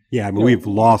 We've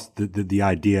lost the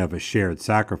idea of a shared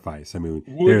sacrifice. I mean,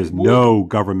 there's no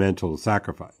governmental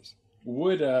sacrifice.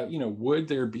 Would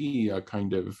there be a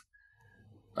kind of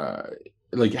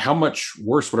how much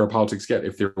worse would our politics get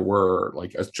if there were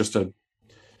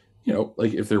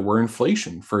if there were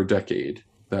inflation for a decade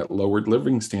that lowered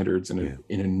living standards in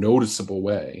a noticeable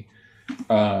way?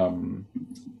 I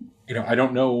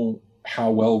don't know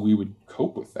how well we would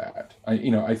cope with that.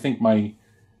 I think my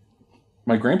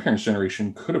grandparents'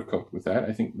 generation could have coped with that.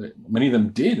 I think that many of them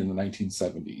did in the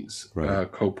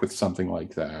 1970s cope with something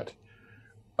like that,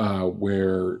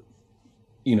 where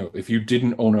if you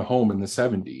didn't own a home in the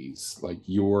 70s,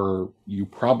 you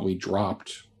probably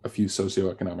dropped a few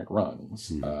socioeconomic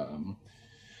rungs.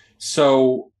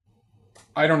 So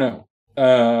I don't know.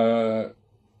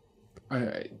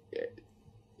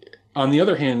 On the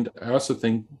other hand, I also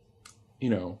think,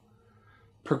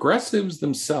 progressives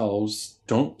themselves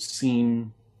don't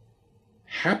seem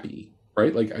happy,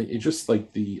 right?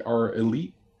 Our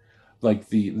elite,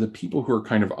 the people who are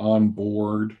kind of on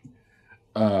board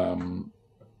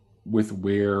with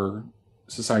where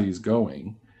society is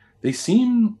going, they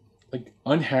seem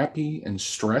unhappy and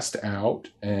stressed out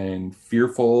and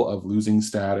fearful of losing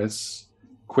status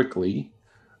quickly.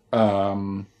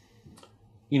 It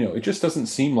just doesn't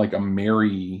seem like a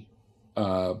merry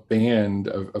band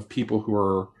of people who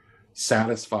are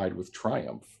satisfied with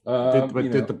triumph.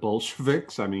 Did the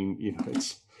Bolsheviks? I mean,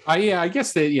 it's. I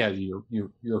guess they. Yeah,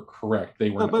 you're correct. They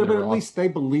were, but at least they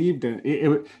believed in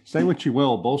it. Say what you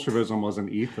will, Bolshevism was an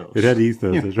ethos. It had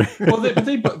ethos, that's right. Well,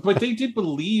 but they did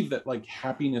believe that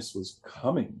happiness was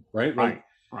coming, right? Right.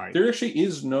 There actually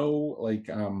is no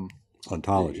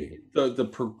ontology. The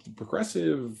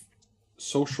progressive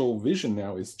social vision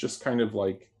now is just kind of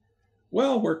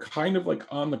we're kind of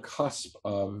on the cusp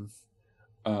of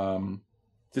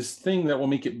this thing that will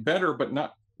make it better, but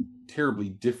not terribly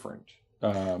different.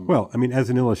 As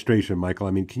an illustration,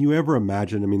 Michael, can you ever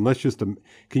imagine,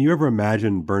 can you ever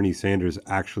imagine Bernie Sanders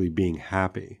actually being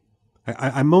happy?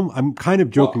 I'm kind of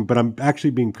joking, but I'm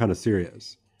actually being kind of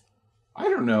serious. I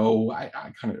don't know. I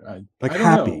don't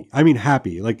happy. know.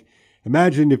 Happy.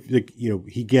 Imagine if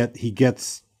he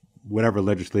gets whatever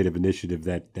legislative initiative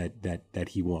that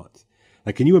he wants.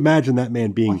 Can you imagine that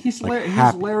man being he's happy?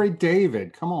 He's Larry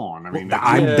David. Come on.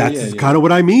 That's kind of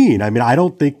what I mean. I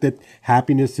don't think that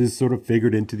happiness is sort of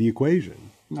figured into the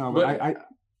equation. No, but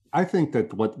I think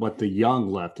that what the young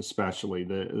left, especially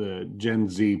the Gen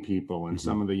Z people and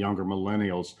some of the younger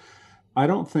millennials, I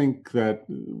don't think that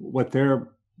what they're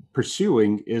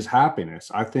pursuing is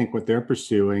happiness. I think what they're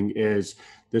pursuing is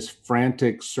this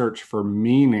frantic search for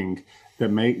meaning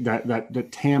that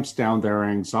tamps down their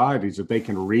anxieties, that they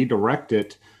can redirect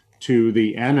it to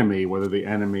the enemy, whether the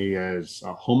enemy is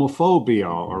homophobia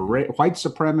or white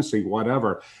supremacy,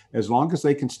 whatever. As long as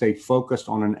they can stay focused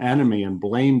on an enemy and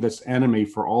blame this enemy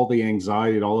for all the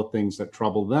anxiety and all the things that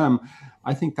trouble them,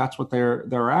 I think that's what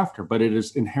they're after. But it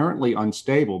is inherently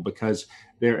unstable because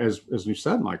there, as you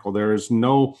said, Michael, there is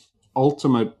no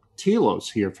ultimate telos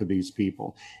here for these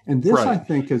people. And this, I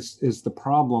think, is the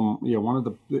problem, one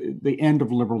of the end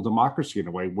of liberal democracy in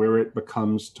a way, where it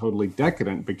becomes totally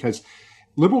decadent, because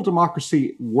liberal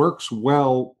democracy works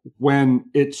well when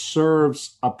it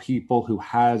serves a people who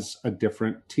has a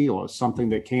different telos, something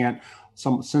that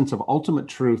some sense of ultimate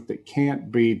truth that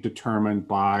can't be determined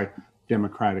by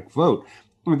democratic vote.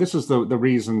 I mean, this is the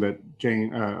reason that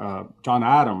John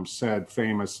Adams said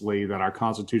famously that our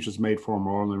Constitution is made for a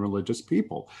moral and religious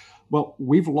people. Well,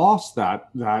 we've lost that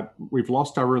we've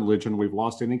lost our religion, we've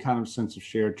lost any kind of sense of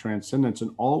shared transcendence,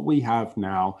 and all we have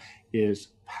now is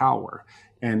power.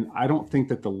 And I don't think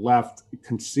that the left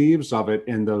conceives of it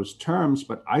in those terms,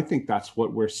 but I think that's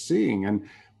what we're seeing. And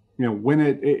when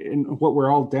what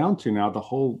we're all down to now, the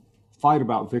whole fight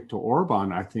about Viktor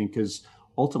Orban, I think, is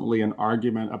ultimately an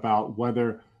argument about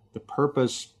whether the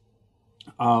purpose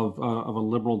of a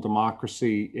liberal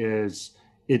democracy is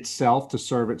itself, to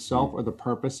serve itself, or the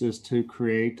purpose is to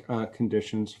create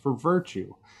conditions for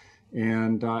virtue.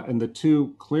 And the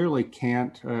two clearly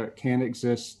can't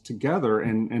exist together.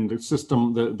 And the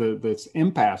system, this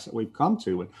impasse that we've come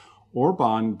to. And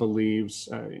Orban believes,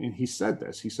 and he said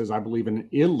this, he says, I believe in an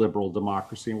illiberal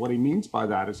democracy. And what he means by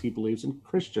that is he believes in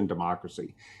Christian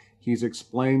democracy. He's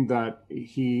explained that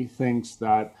he thinks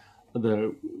that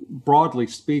broadly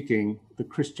speaking, the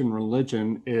Christian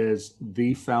religion is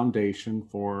the foundation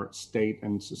for state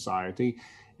and society.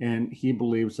 And he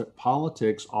believes that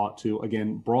politics ought to,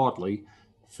 again, broadly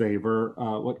favor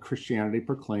what Christianity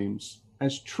proclaims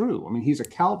as true. I mean, he's a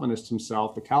Calvinist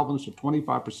himself. The Calvinists are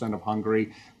 25% of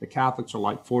Hungary. The Catholics are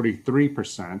like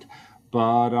 43%.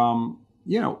 But,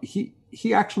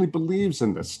 he actually believes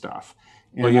in this stuff.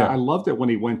 And I loved it when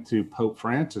he went to Pope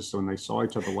Francis when they saw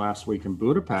each other last week in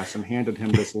Budapest and handed him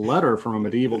this letter from a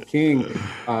medieval king,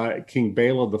 King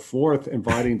Bela IV,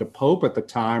 inviting the Pope at the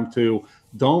time to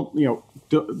don't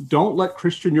let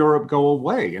Christian Europe go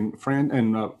away. And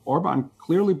Orban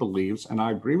clearly believes, and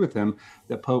I agree with him,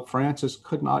 that Pope Francis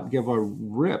could not give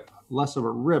less of a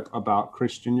rip about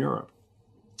Christian Europe.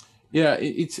 Yeah,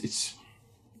 it's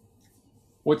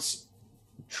what's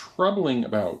troubling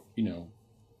about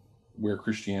where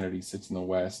Christianity sits in the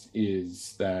West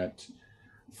is that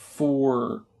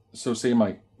for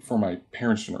my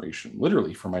parents' generation,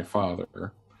 literally for my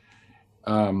father,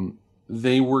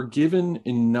 they were given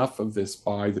enough of this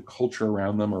by the culture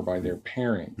around them or by their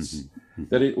parents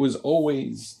that it was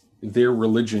always their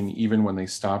religion, even when they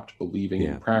stopped believing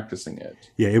and practicing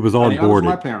it. Yeah, it was onboarded.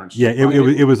 My parents. Yeah,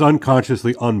 it was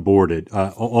unconsciously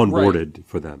onboarded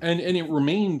for them. And it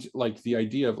remained like the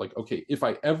idea of like, okay, if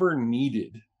I ever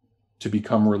needed to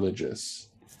become religious,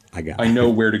 I know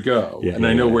where to go, and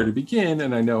I know where to begin,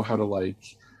 and I know how to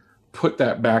like put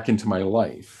that back into my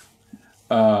life.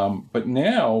 But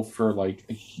now for like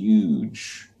a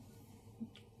huge,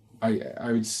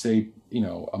 I would say,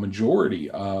 a majority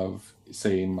of,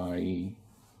 say, my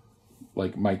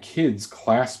kids'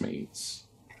 classmates,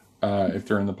 if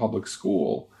they're in the public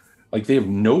school, like they have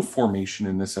no formation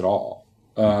in this at all,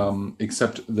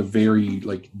 except the very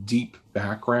like deep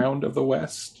background of the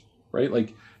West. Right?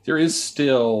 Like there is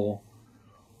still,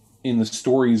 in the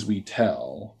stories we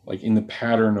tell, like in the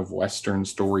pattern of Western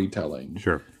storytelling,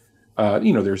 sure.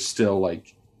 There's still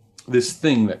like this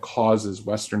thing that causes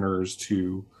Westerners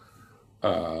to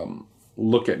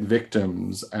look at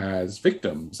victims as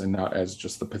victims and not as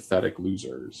just the pathetic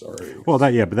losers.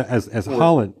 As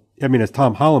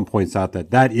Tom Holland points out,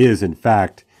 that is in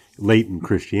fact latent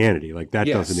Christianity. Like that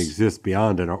doesn't exist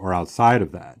beyond it or outside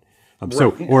of that.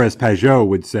 Or as Pajot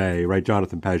would say, right?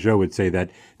 Jonathan Pajot would say that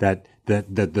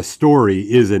the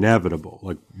story is inevitable.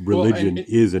 Like religion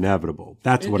is inevitable.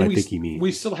 That's what I think he means.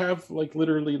 We still have like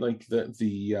literally like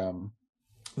the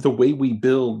way we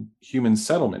build human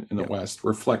settlement in the West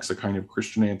reflects a kind of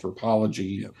Christian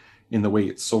anthropology in the way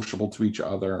it's sociable to each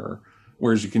other.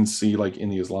 Whereas you can see like in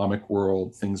the Islamic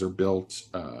world, things are built,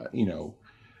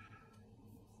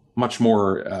 much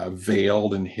more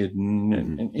veiled and hidden,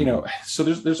 and so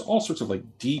there's all sorts of like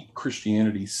deep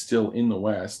Christianity still in the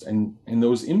West, and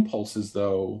those impulses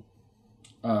though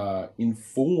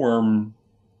inform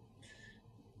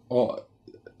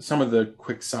some of the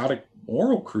quixotic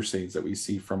moral crusades that we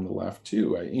see from the left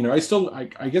too.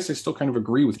 I guess I still kind of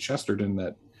agree with Chesterton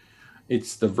that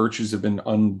it's the virtues have been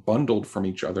unbundled from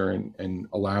each other and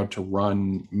allowed to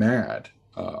run mad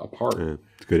apart. It's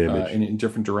a good image. In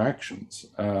different directions.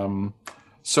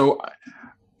 So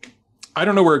I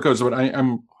don't know where it goes, but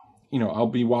I'm I'll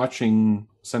be watching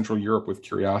Central Europe with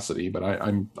curiosity, but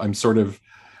I'm sort of,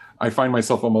 I find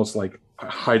myself almost like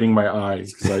hiding my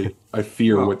eyes because I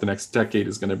fear what the next decade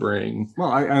is going to bring.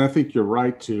 Well, I think you're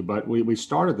right too. But we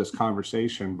started this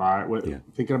conversation by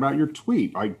thinking about your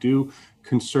tweet. Like, do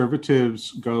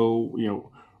conservatives go,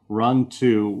 run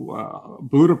to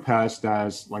Budapest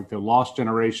as like the lost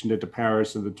generation did to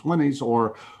Paris in the 1920s,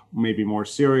 or maybe more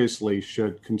seriously,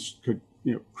 could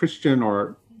Christian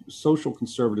or social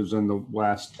conservatives in the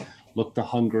West look to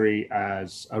Hungary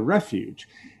as a refuge?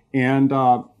 And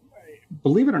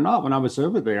believe it or not, when I was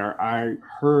over there, I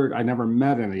never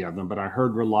met any of them, but I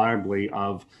heard reliably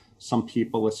of some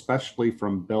people, especially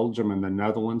from Belgium and the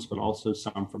Netherlands, but also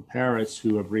some from Paris,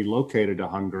 who have relocated to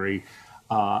Hungary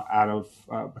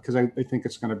because they think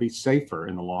it's going to be safer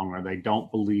in the long run. They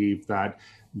don't believe that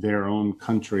their own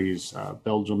countries,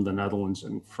 Belgium, the Netherlands,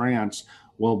 and France,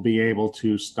 will be able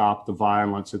to stop the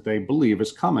violence that they believe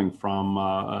is coming from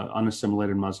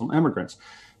unassimilated Muslim immigrants.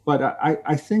 But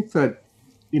I think that,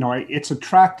 it's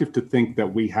attractive to think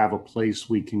that we have a place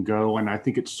we can go. And I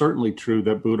think it's certainly true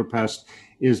that Budapest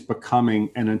is becoming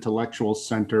an intellectual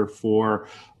center for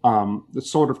the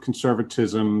sort of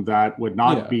conservatism that would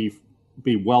not be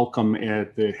welcome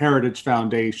at the Heritage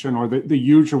Foundation or the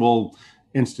usual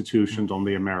institutions on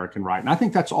the American right. And I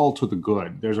think that's all to the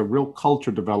good. There's a real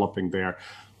culture developing there.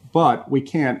 But we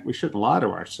shouldn't lie to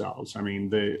ourselves. I mean,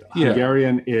 the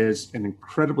Hungarian is an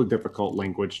incredibly difficult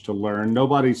language to learn.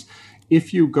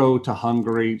 If you go to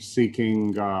Hungary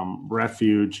seeking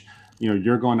refuge,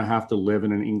 you're going to have to live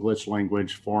in an English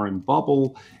language foreign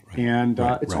bubble. Right. And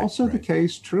it's also the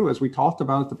case, true, as we talked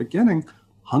about at the beginning,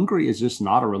 Hungary is just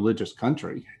not a religious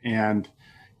country. And,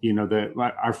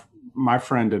 my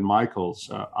friend and Michael's,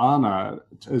 Anna,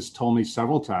 has told me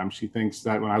several times, she thinks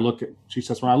that when I look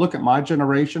at my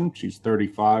generation, she's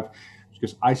 35,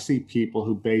 because I see people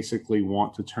who basically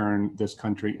want to turn this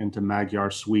country into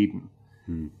Magyar Sweden.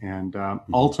 And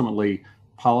ultimately,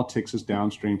 politics is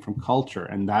downstream from culture.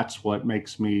 And that's what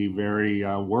makes me very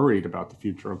worried about the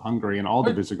future of Hungary and all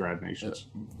the Visegrad nations.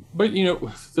 But,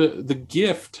 the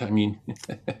gift,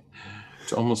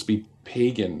 to almost be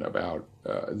pagan about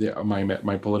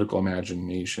my political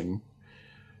imagination,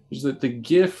 is that the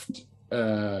gift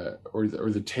or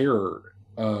the terror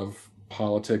of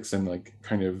politics and like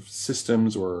kind of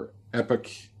systems or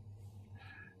epochs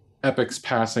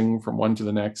passing from one to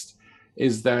the next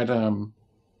is that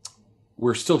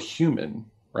we're still human,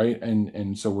 right?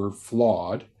 And so we're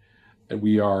flawed and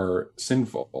we are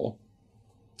sinful.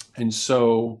 And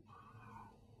so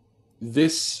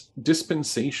this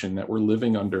dispensation that we're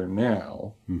living under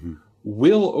now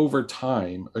will over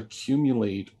time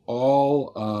accumulate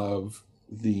all of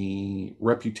the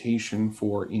reputation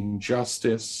for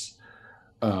injustice,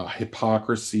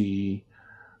 hypocrisy,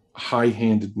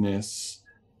 high-handedness,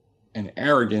 and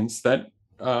arrogance that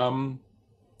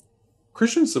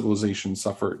Christian civilization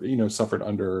suffered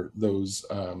under those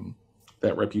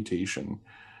that reputation.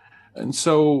 And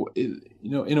so,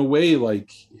 in a way,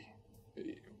 like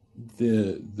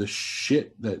the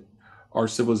shit that our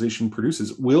civilization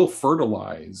produces will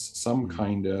fertilize some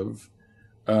kind of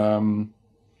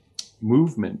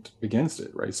movement against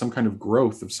it, right? Some kind of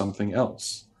growth of something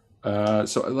else.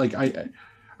 So, like,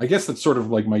 I guess that's sort of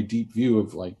like my deep view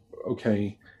of like,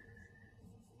 okay,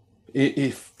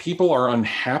 if people are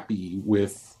unhappy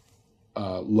with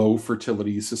low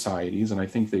fertility societies, and I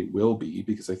think they will be,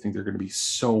 because I think they're going to be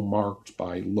so marked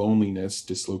by loneliness,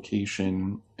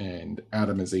 dislocation, and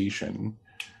atomization,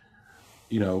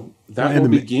 that will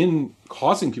begin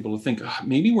causing people to think,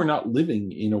 maybe we're not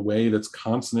living in a way that's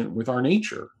consonant with our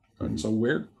nature. And so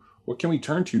what can we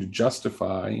turn to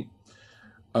justify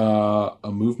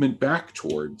a movement back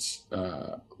towards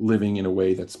living in a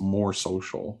way that's more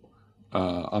social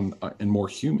and more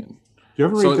human? Do you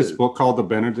ever read this book called The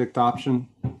Benedict Option?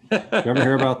 You ever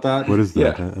hear about that? What is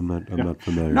that? Yeah. I'm not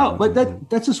familiar. No, but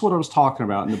that's just what I was talking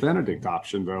about in The Benedict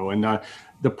Option, though. And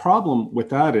the problem with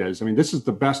that is, this is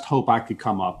the best hope I could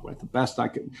come up with, the best I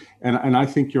could. And I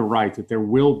think you're right, that there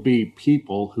will be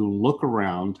people who look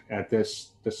around at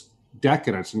this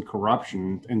decadence and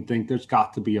corruption and think there's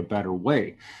got to be a better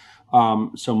way.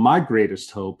 So my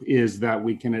greatest hope is that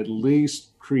we can at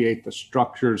least create the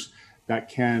structures that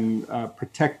can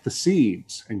protect the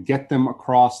seeds and get them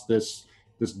across this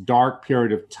dark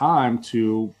period of time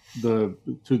to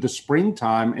the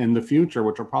springtime in the future,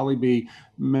 which will probably be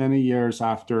many years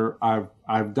after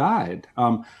I've died.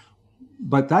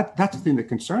 But that's the thing that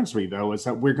concerns me, though, is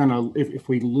that we're gonna if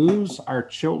we lose our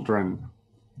children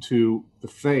to the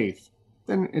faith,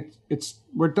 then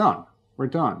we're done. We're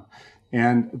done,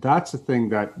 and that's the thing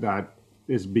that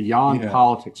is beyond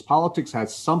politics. Politics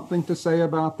has something to say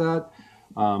about that.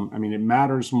 It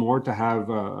matters more to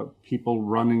have people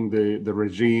running the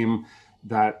regime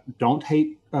that don't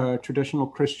hate traditional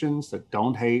Christians, that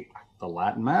don't hate the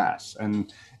Latin Mass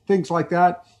and things like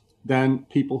that, than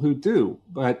people who do.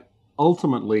 But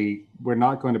ultimately, we're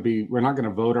not going to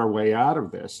vote our way out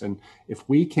of this. And if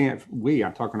we can't,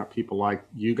 I'm talking about people like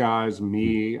you guys,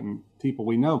 me, and people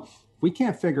we know, if we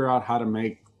can't figure out how to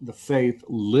make the faith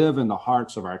live in the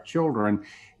hearts of our children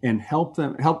and help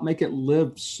make it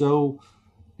live so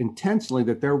intensely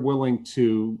that they're willing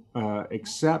to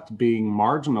accept being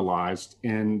marginalized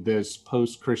in this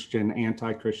post-Christian,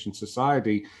 anti-Christian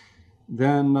society,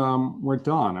 then we're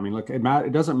done. I mean, look,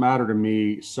 it doesn't matter to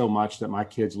me so much that my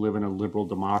kids live in a liberal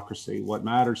democracy. What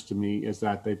matters to me is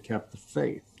that they've kept the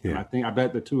faith. Yeah. And I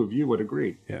bet the two of you would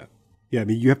agree. Yeah. Yeah, I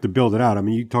mean, you have to build it out. I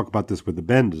mean, you talk about this with the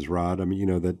Benders, Rod. I mean, you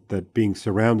know, that being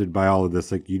surrounded by all of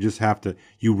this, like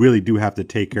you really do have to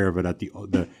take care of it at the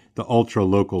ultra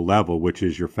local level, which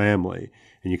is your family,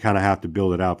 and you kind of have to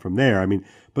build it out from there. I mean,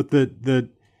 but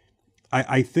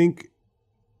I think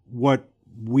what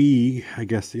I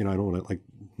guess, you know, I don't want to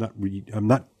I'm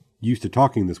not used to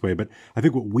talking this way, but I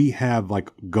think what we have like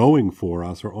going for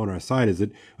us or on our side is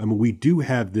that, I mean, we do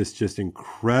have this just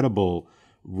incredible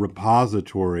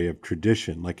repository of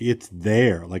tradition. Like it's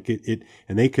there, like it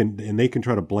and they can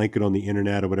try to blanket on the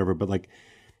internet or whatever, but like,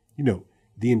 you know,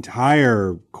 the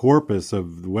entire corpus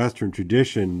of the Western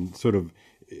tradition sort of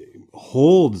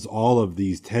holds all of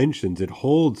these tensions. It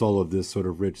holds all of this sort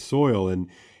of rich soil, and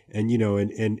you know,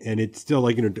 and it's still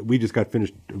like, you know, we just got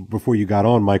finished before you got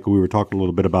on, Michael. We were talking a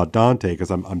little bit about Dante,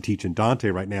 because I'm teaching Dante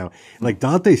right now. Like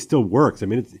Dante still works. I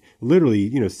mean, it's literally,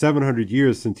 you know, 700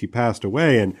 years since he passed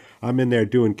away, and I'm in there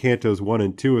doing cantos 1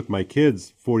 and 2 with my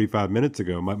kids 45 minutes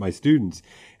ago, my students,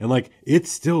 and like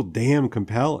it's still damn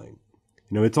compelling.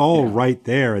 You know, it's all right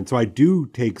there, and so I do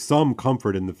take some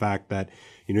comfort in the fact that,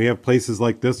 you know, you have places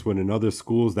like this one and other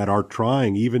schools that are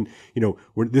trying, even, you know,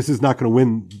 this is not going to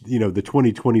win, you know, the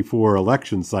 2024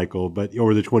 election cycle,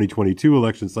 or the 2022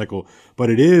 election cycle, but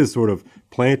it is sort of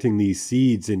planting these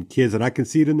seeds in kids, and I can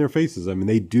see it in their faces. I mean,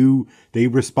 they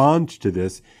respond to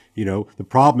this. You know, the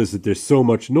problem is that there's so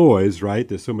much noise, right?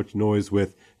 There's so much noise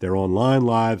with their online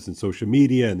lives and social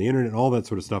media and the internet and all that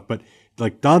sort of stuff. But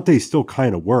like Dante still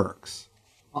kind of works.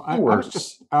 I was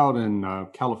just out in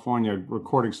California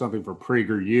recording something for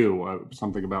PragerU,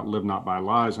 something about Live Not by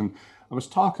Lies. And I was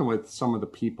talking with some of the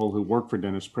people who work for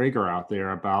Dennis Prager out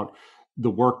there about the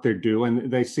work they do. And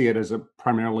they see it as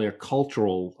primarily a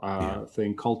cultural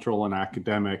thing, cultural and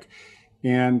academic.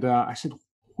 And I said,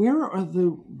 where are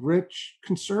the rich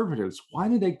conservatives? Why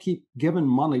do they keep giving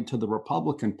money to the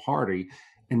Republican Party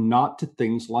and not to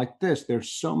things like this? There's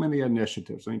so many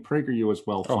initiatives. I mean, PragerU is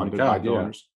well funded by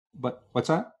donors. But what's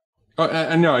that? Oh,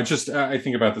 I know. I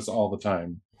think about this all the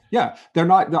time. Yeah, they're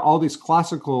not all these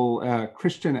classical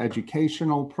Christian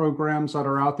educational programs that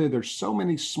are out there. There's so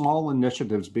many small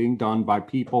initiatives being done by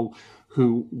people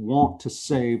who want to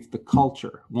save the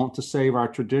culture, want to save our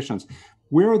traditions.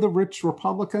 Where are the rich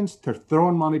Republicans? They're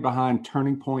throwing money behind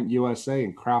Turning Point USA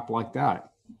and crap like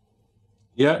that.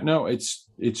 Yeah, no, it's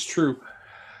true.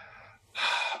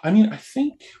 I mean,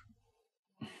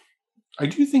 I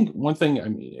do think one thing, I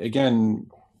mean, again,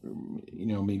 you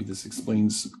know, maybe this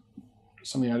explains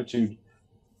some of the attitude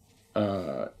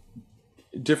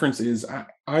difference is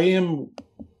I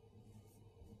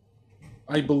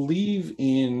believe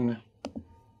in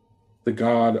the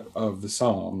God of the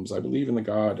Psalms. I believe in the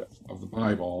God of the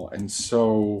Bible. And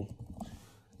so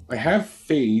I have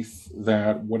faith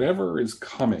that whatever is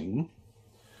coming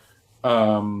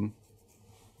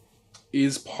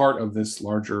is part of this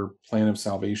larger plan of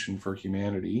salvation for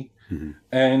humanity. Mm-hmm.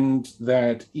 And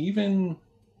that even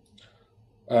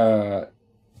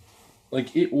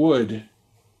like it would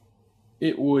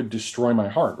destroy my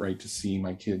heart, right, to see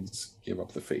my kids give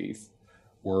up the faith,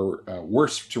 or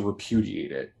worse, to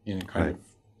repudiate it in a kind of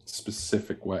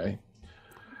specific way.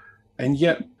 And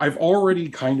yet I've already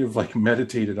kind of like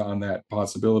meditated on that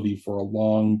possibility for a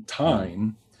long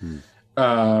time. Mm-hmm.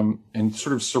 And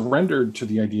sort of surrendered to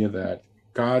the idea that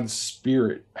God's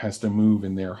Spirit has to move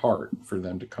in their heart for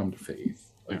them to come to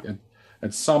faith. Like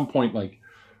at some point, like,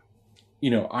 you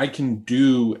know, I can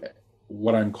do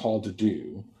what I'm called to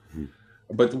do. Mm-hmm.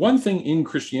 But the one thing in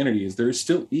Christianity is there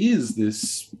still is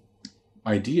this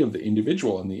idea of the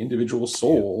individual and the individual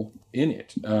soul in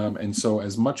it. And so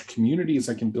as much community as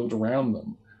I can build around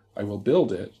them, I will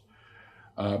build it.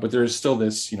 But there is still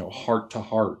this, you know,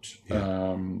 heart-to-heart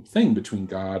thing between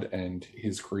God and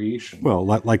his creation. Well,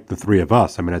 like the three of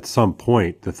us. I mean, at some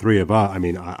point, the three of us, I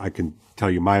mean, I can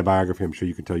tell you my biography. I'm sure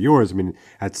you can tell yours. I mean,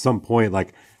 at some point,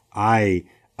 like, I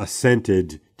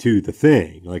assented to the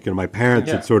thing. Like, you know, my parents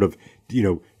had sort of, you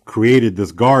know, created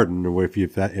this garden, or if you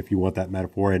want that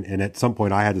metaphor, and at some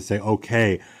point I had to say,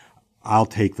 okay, I'll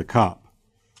take the cup.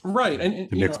 Right. And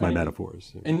to mix my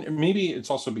metaphors. And maybe it's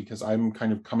also because I'm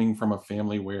kind of coming from a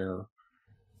family where,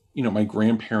 my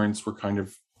grandparents were kind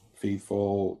of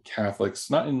faithful Catholics,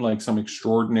 not in like some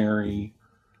extraordinary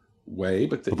way,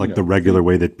 but like the regular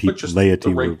way that people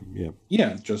laity were,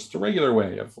 just the regular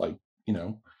way of like,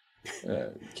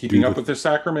 keeping up with the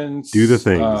sacraments, do the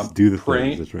things,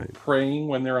 things. That's right. Praying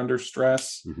when they're under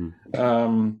stress,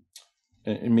 and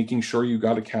making sure you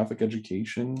got a Catholic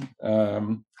education,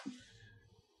 and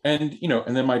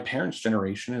then my parents'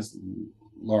 generation has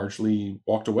largely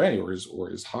walked away or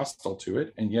is hostile to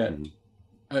it, and yet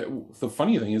the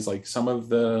funny thing is like some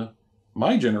of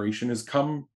my generation has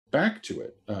come back to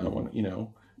it,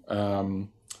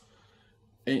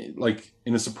 like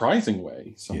in a surprising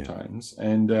way sometimes.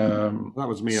 And that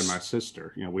was me and my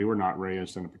sister. We were not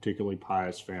raised in a particularly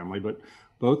pious family, but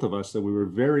both of us, that we were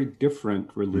very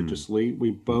different religiously. We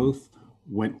both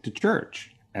went to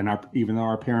church, and even though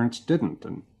our parents didn't.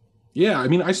 And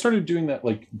I started doing that,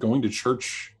 like going to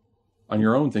church on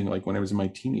your own thing, like when I was in my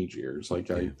teenage years. Like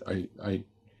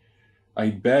I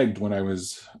begged when I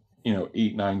was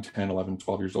 8, 9, 10, 11,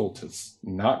 12 years old to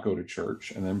not go to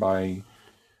church, and then by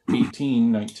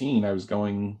 18, 19, I was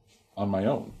going on my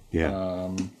own.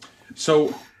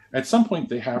 So at some point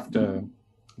they have to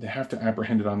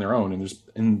apprehend it on their own,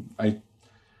 and I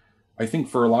think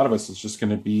for a lot of us it's just going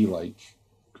to be like,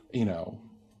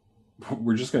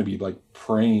 we're just going to be like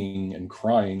praying and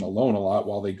crying alone a lot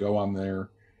while they go on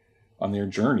their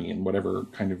journey, and whatever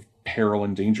kind of peril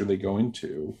and danger they go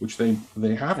into, which they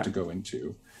have to go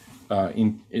into,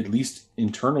 in at least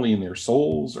internally in their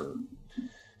souls, or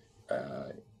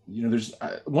there's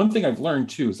one thing I've learned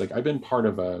too is like I've been part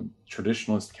of a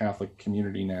traditionalist Catholic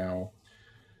community now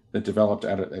that developed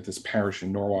at this parish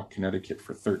in Norwalk, Connecticut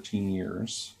for 13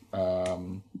 years.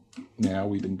 Now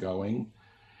we've been going,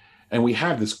 and we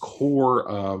have this core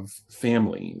of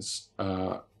families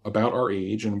about our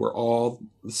age, and we're all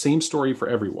the same story for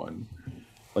everyone.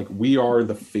 Like we are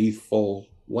the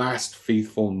last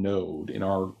faithful node in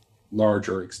our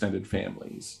larger extended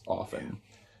families often.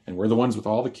 And we're the ones with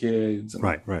all the kids. And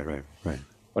right.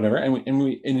 Whatever.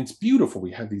 And it's beautiful.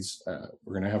 We have these,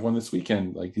 we're going to have one this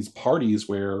weekend, like these parties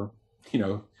where,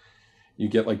 you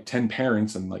get like 10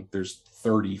 parents and like there's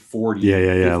 30, 40,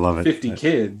 50, I love it. 50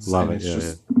 kids. It's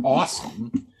just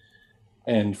awesome.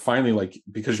 And finally, like,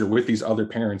 because you're with these other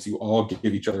parents, you all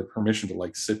give each other permission to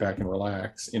like sit back and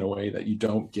relax in a way that you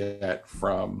don't get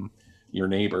from your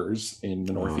neighbors in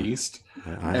the Northeast.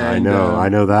 I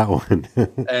know that one.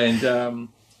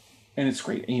 And it's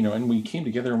great, and we came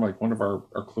together, and like one of our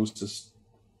closest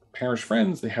parish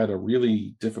friends, they had a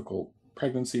really difficult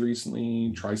pregnancy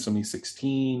recently, trisomy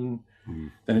 16.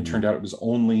 Then it turned out it was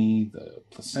only the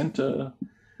placenta,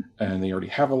 and they already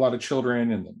have a lot of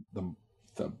children, and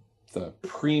the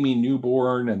preemie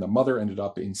newborn and the mother ended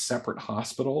up in separate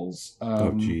hospitals.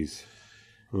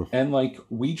 And like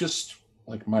we just,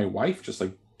 like my wife just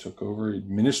like took over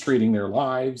administrating their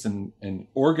lives and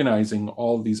organizing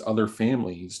all of these other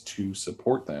families to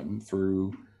support them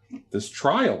through this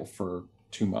trial for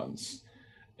 2 months.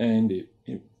 And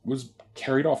it was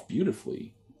carried off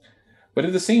beautifully. But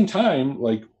at the same time,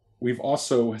 like we've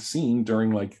also seen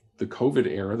during like the COVID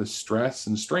era, the stress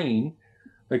and strain,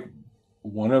 like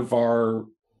one of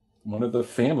the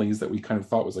families that we kind of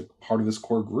thought was like part of this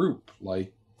core group,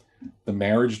 like the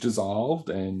marriage dissolved,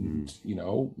 and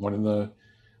one of the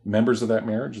members of that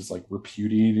marriage is like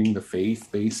repudiating the faith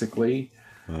basically.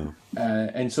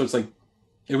 And so it's like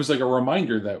it was like a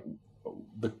reminder that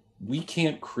we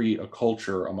can't create a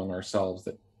culture among ourselves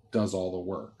that does all the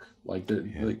work. Like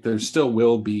there still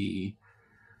will be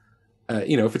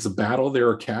if it's a battle, there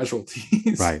are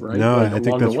casualties. Right. No, like, I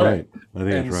think that's right. I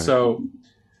think and that's right. So,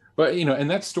 but and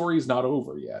that story is not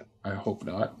over yet. I hope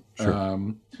not.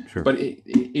 Sure. But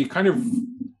it kind of,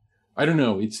 I don't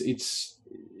know. It's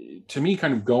to me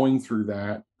kind of going through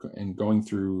that and going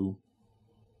through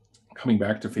coming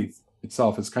back to faith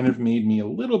itself has kind of made me a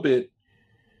little bit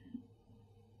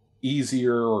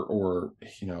easier or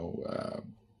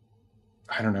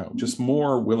I don't know, just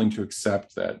more willing to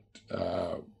accept that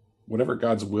whatever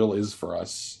God's will is for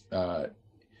us,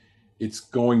 it's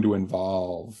going to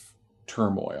involve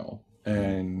turmoil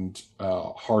and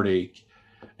heartache,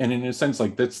 and in a sense,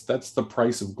 like that's the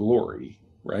price of glory,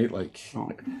 right? Like,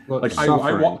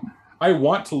 I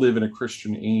want to live in a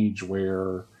Christian age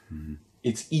where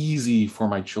it's easy for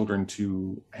my children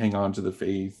to hang on to the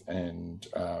faith and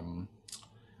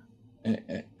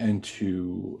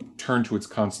to turn to its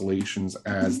consolations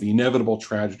as the inevitable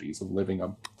tragedies of living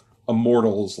a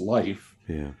mortal's life.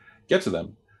 get to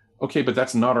them. Okay, but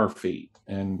that's not our fate.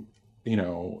 And,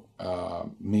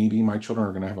 maybe my children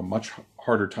are going to have a much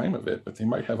harder time of it, but they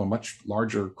might have a much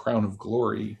larger crown of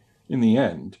glory in the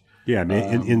end. Yeah, I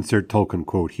mean, insert Tolkien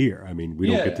quote here. I mean, we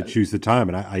don't get to choose the time,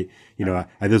 and I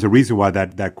there's a reason why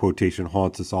that quotation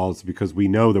haunts us all. It's because we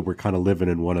know that we're kind of living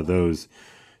in one of those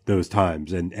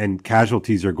times, and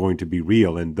casualties are going to be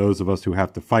real, and those of us who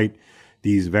have to fight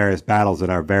these various battles in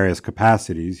our various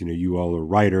capacities. You all are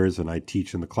writers, and I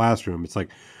teach in the classroom. It's like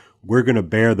we're going to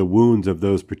bear the wounds of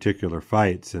those particular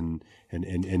fights, and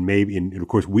maybe, and of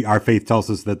course, our faith tells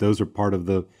us that those are part of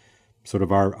the sort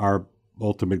of our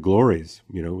ultimate glories.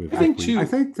 Go ahead.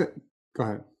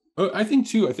 I think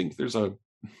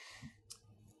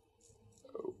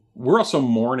we're also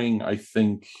mourning, I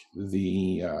think,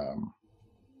 the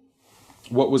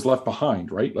what was left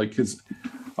behind, right? Like, because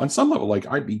on some level, like,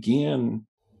 I began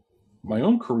my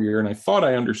own career and I thought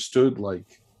I understood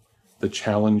like the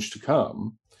challenge to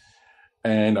come,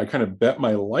 and I kind of bet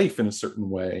my life in a certain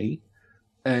way,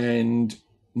 and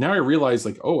now I realize,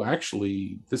 like, oh,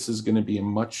 actually this is going to be a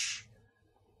much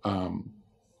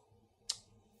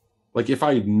like, if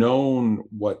I had known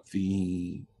what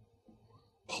the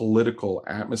political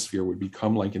atmosphere would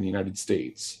become like in the United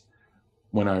States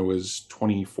when I was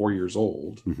 24 years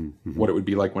old, what it would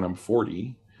be like when I'm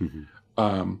 40,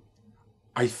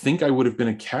 I think I would have been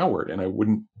a coward and I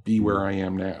wouldn't be where I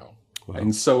am now. Wow.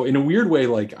 And so in a weird way,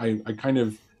 like I kind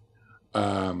of,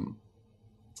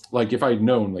 like, if I'd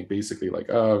known, like, basically like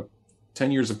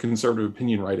 10 years of conservative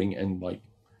opinion writing, and like,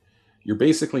 you're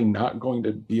basically not going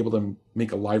to be able to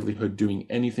make a livelihood doing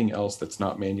anything else that's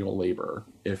not manual labor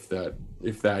if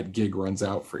that gig runs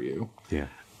out for you. Yeah.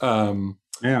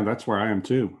 Yeah, that's where I am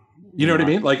too. You know what I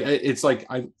mean? Like, it's like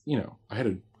I had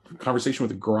a conversation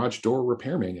with a garage door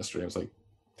repairman yesterday. I was like,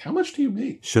 how much do you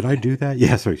make? Should I do that?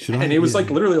 Yeah, sorry. Should I? And it was like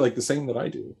literally like the same that I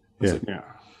do. Yeah. Like, yeah.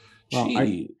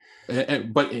 Gee.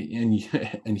 Well,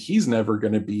 and he's never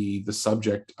going to be the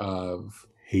subject of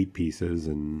hate pieces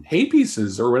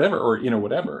or whatever, or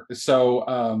whatever.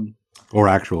 So or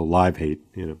actual live hate,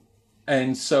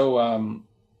 And so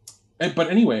but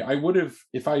anyway, I would have,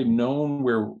 if I had known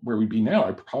where we'd be now,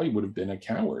 I probably would have been a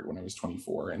coward when I was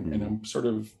 24, and I'm sort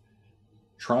of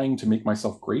trying to make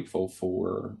myself grateful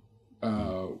for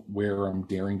where I'm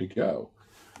daring to go.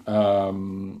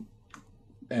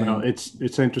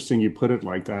 It's interesting you put it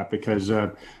like that, because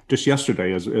just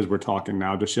yesterday, as we're talking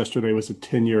now, just yesterday was the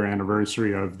 10-year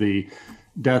anniversary of the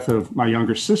death of my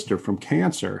younger sister from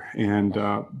cancer. And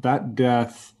that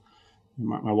death,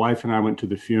 my wife and I went to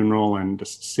the funeral, and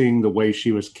just seeing the way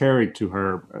she was carried to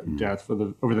her death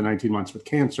over the 19 months with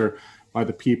cancer by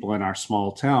the people in our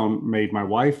small town made my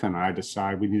wife and I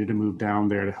decide we needed to move down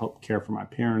there to help care for my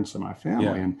parents and my family.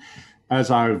 Yeah. And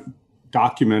as I've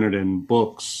documented in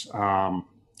books,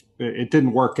 it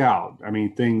didn't work out. I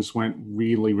mean, things went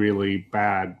really, really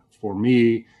bad for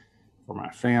me, for my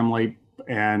family.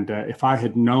 And if I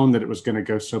had known that it was going to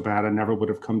go so bad, I never would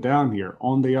have come down here.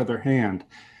 On the other hand,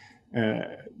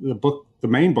 the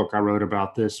main book I wrote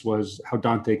about this was How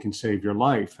Dante Can Save Your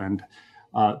Life. And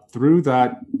through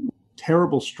that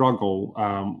terrible struggle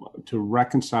to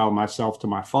reconcile myself to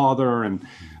my father, and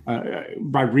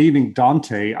by reading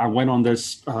Dante, I went on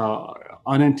this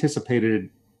unanticipated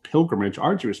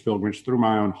arduous pilgrimage through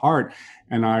my own heart.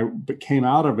 And I came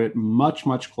out of it much,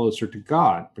 much closer to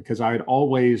God, because I had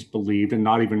always believed, and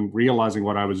not even realizing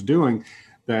what I was doing,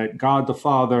 that God the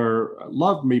Father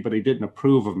loved me, but he didn't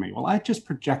approve of me. Well, I just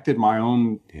projected my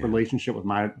own relationship with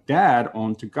my dad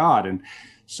onto God. And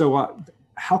so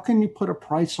how can you put a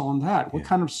price on that? What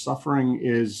kind of suffering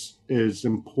is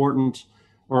important,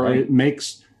 or it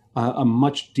makes a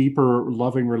much deeper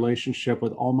loving relationship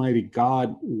with Almighty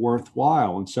God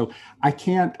worthwhile? And so I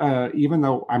can't, even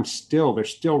though there's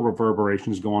still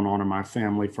reverberations going on in my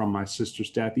family from my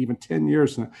sister's death, even 10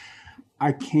 years now,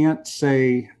 I can't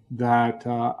say that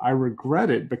I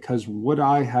regret it, because would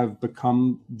I have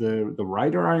become the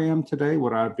writer I am today?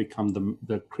 Would I have become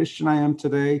the Christian I am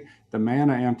today, the man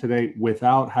I am today,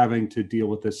 without having to deal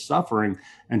with this suffering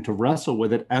and to wrestle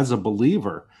with it as a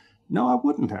believer? No, I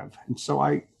wouldn't have. And so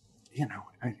it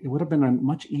would have been a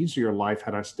much easier life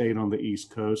had I stayed on the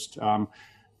East Coast.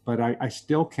 But I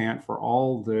still can't, for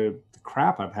all the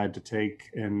crap I've had to take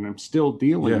and I'm still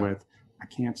dealing with, I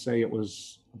can't say it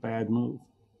was a bad move.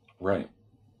 Right.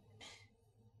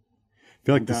 I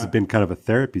feel like this has been kind of a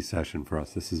therapy session for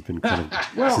us. This has been kind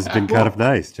of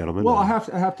nice, gentlemen. Well, I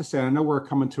have to say, I know we're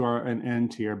coming to an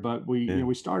end here, but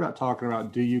we started out talking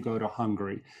about, do you go to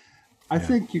Hungary? I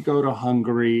think you go to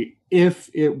Hungary if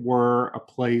it were a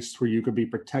place where you could be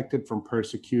protected from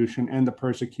persecution, and the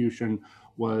persecution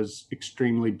was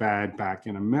extremely bad back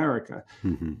in America.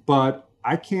 Mm-hmm. But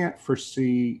I can't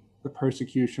foresee the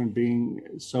persecution being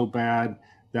so bad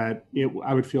that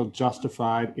I would feel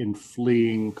justified in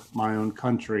fleeing my own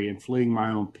country and fleeing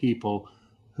my own people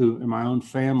and my own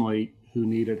family who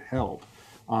needed help.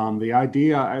 The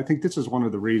idea, I think this is one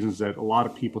of the reasons that a lot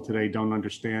of people today don't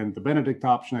understand the Benedict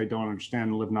option. They don't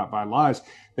understand live not by lies.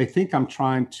 They think I'm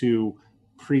trying to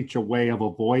preach a way of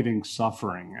avoiding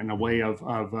suffering and a way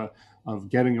of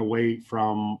getting away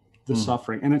from the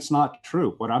suffering. And it's not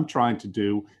true. What I'm trying to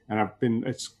do, and I've been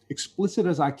as explicit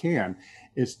as I can,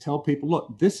 is tell people,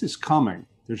 look, this is coming.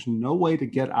 There's no way to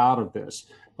get out of this.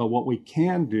 But what we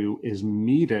can do is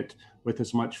meet it with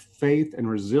as much faith and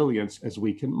resilience as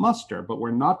we can muster. But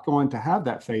we're not going to have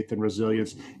that faith and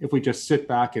resilience if we just sit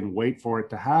back and wait for it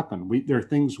to happen. There are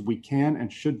things we can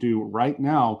and should do right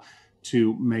now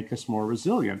to make us more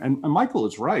resilient. And Michael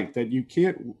is right that you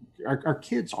can't, our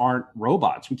kids aren't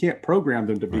robots. We can't program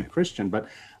them to be Christian. But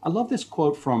I love this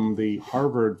quote from the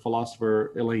Harvard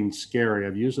philosopher Elaine Scarry.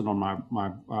 I've used it on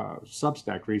my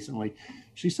Substack recently.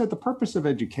 She said the purpose of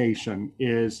education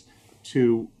is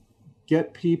to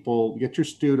get your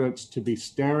students to be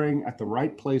staring at the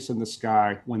right place in the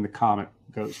sky when the comet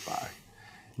goes by.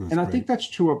 And I think that's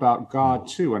true about God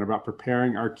too, and about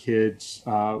preparing our kids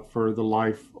for the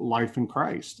life in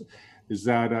Christ. Is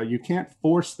that you can't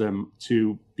force them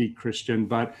to be Christian,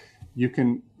 but you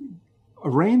can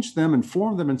arrange them and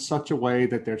form them in such a way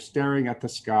that they're staring at the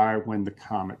sky when the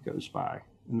comet goes by.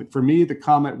 And for me, the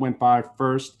comet went by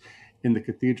first in the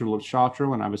Cathedral of Chartres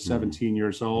when I was 17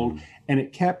 years old, and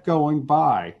it kept going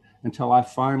by until I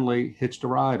finally hitched a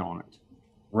ride on it.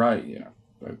 Right. Yeah,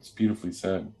 that's beautifully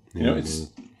said. You know,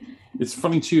 it's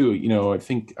funny too. You know, I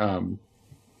think I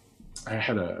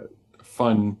had a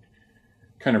fun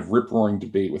kind of rip-roaring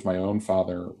debate with my own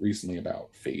father recently about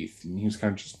faith, and he was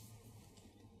kind of just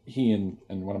and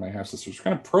one of my half sisters were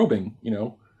kind of probing. You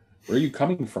know, where are you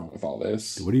coming from with all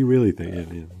this? What do you really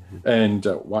think? And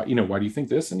why do you think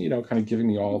this? And kind of giving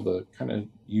me all the kind of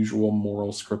usual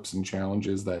moral scripts and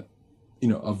challenges that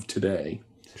of today.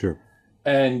 Sure.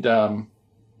 And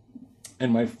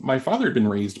my father had been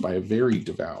raised by a very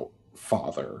devout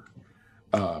father.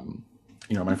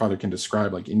 My father can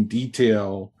describe like in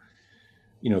detail.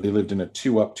 They lived in a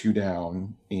 2 up, 2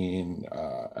 down in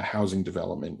a housing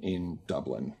development in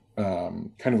Dublin.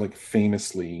 Kind of like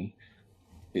famously,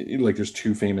 like there's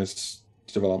 2 famous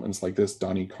developments like this,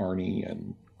 Donny Carney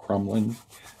and Crumlin.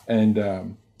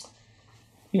 And,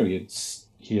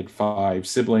 he had 5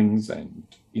 siblings, and,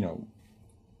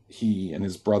 he and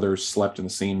his brothers slept in the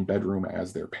same bedroom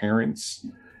as their parents.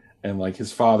 And like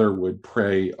his father would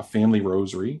pray a family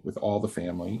rosary with all the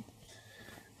family,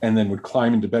 and then would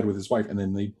climb into bed with his wife, and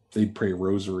then they'd pray a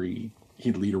rosary.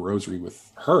 He'd lead a rosary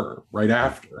with her right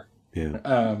after.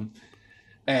 Yeah.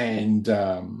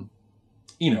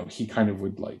 He kind of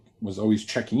was always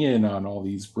checking in on all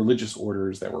these religious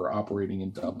orders that were operating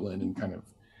in Dublin, and kind of,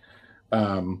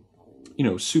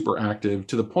 super active,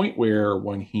 to the point where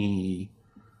when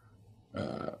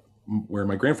where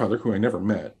my grandfather, who I never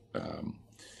met,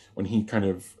 when he kind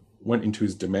of went into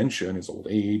his dementia in his old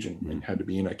age and had to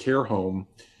be in a care home,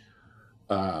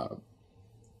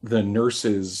 the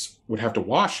nurses would have to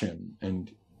wash him,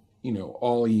 and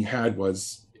all he had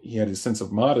his sense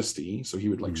of modesty, so he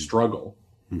would struggle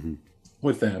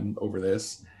with them over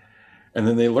this. And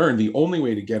then they learned the only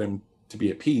way to get him to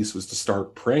be at peace was to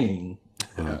start praying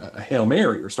a Hail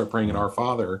Mary, or start praying an Our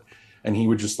Father, and he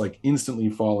would just instantly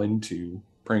fall into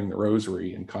praying the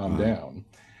rosary and calm down.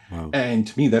 Wow. And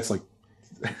to me, that's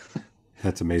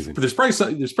that's amazing. But there's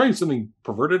probably something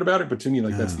perverted about it, but to me,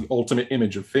 that's the ultimate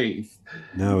image of faith.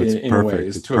 No, it's in perfect. a way,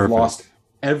 is it's to perfect. have lost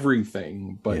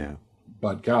everything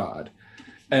but God.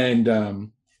 And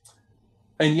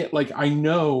yet, I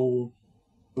know,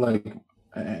 but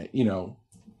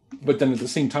then at the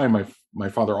same time, my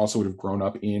father also would have grown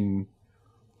up in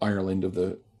Ireland of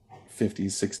the 50s,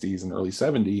 60s, and early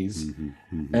 70s,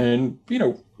 and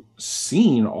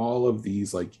seen all of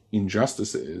these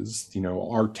injustices.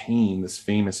 Artane, this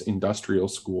famous industrial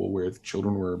school where the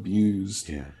children were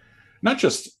abused, not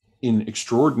just in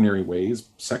extraordinary ways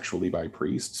sexually by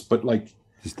priests, but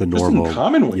just the normal, in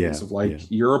common ways of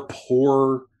you're a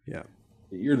poor,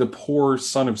 you're the poor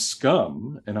son of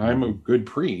scum, and I'm a good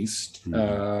priest, and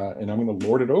I'm going to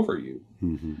lord it over you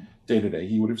day to day.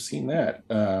 He would have seen that,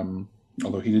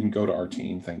 although he didn't go to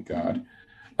Artane, thank God.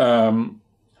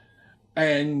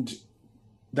 And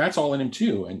that's all in him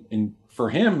too. And for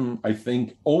him, I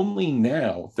think only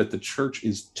now that the church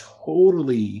is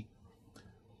totally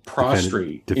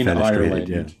prostrate in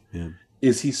Ireland,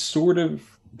 is he sort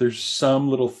of, there's some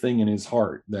little thing in his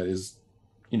heart that is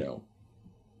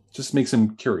just makes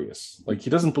him curious. Like, he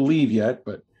doesn't believe yet,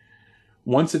 but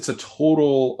once it's a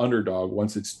total underdog,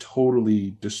 once it's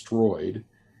totally destroyed,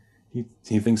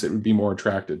 he thinks it would be more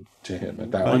attracted to him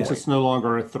at that point. Once it's no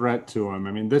longer a threat to him.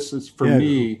 I mean, this is for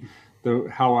me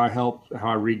how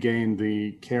I regained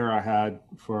the care I had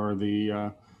for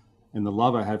the and the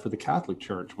love I had for the Catholic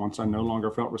Church. Once I no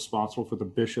longer felt responsible for the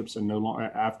bishops, and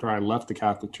after I left the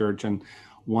Catholic Church, and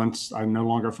once I no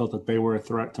longer felt that they were a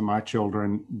threat to my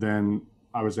children, then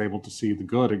I was able to see the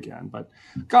good again. But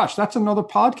gosh, that's another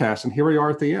podcast, and here we are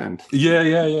at the end. Yeah.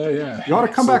 You ought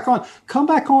to come back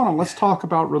on, and let's talk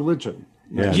about religion.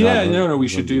 No, we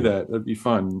should do that. That'd be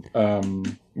fun.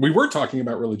 We were talking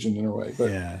about religion in a way,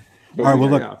 but all right. Well,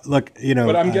 look.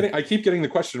 But I keep getting the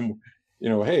question.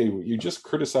 Hey, you just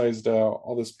criticized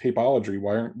all this papology.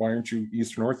 Why aren't you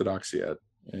Eastern Orthodox yet?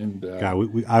 And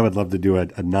God, I would love to do a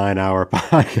 9-hour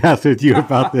podcast with you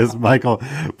about this, Michael,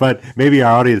 but maybe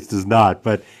our audience does not.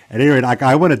 But at any rate,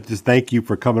 I want to just thank you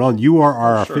for coming on. You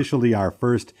are officially our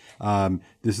first.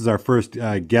 This is our first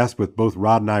guest with both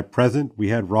Rod and I present. We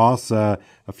had Ross a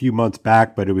few months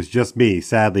back, but it was just me.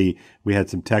 Sadly, we had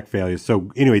some tech failures.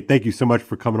 So anyway, thank you so much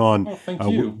for coming on. Oh, thank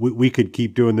you. We could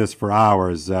keep doing this for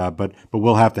hours, but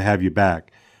we'll have to have you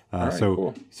back. All right, so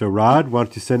cool. So Rod, why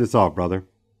don't you send us off, brother?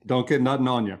 Don't get nothing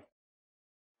on you.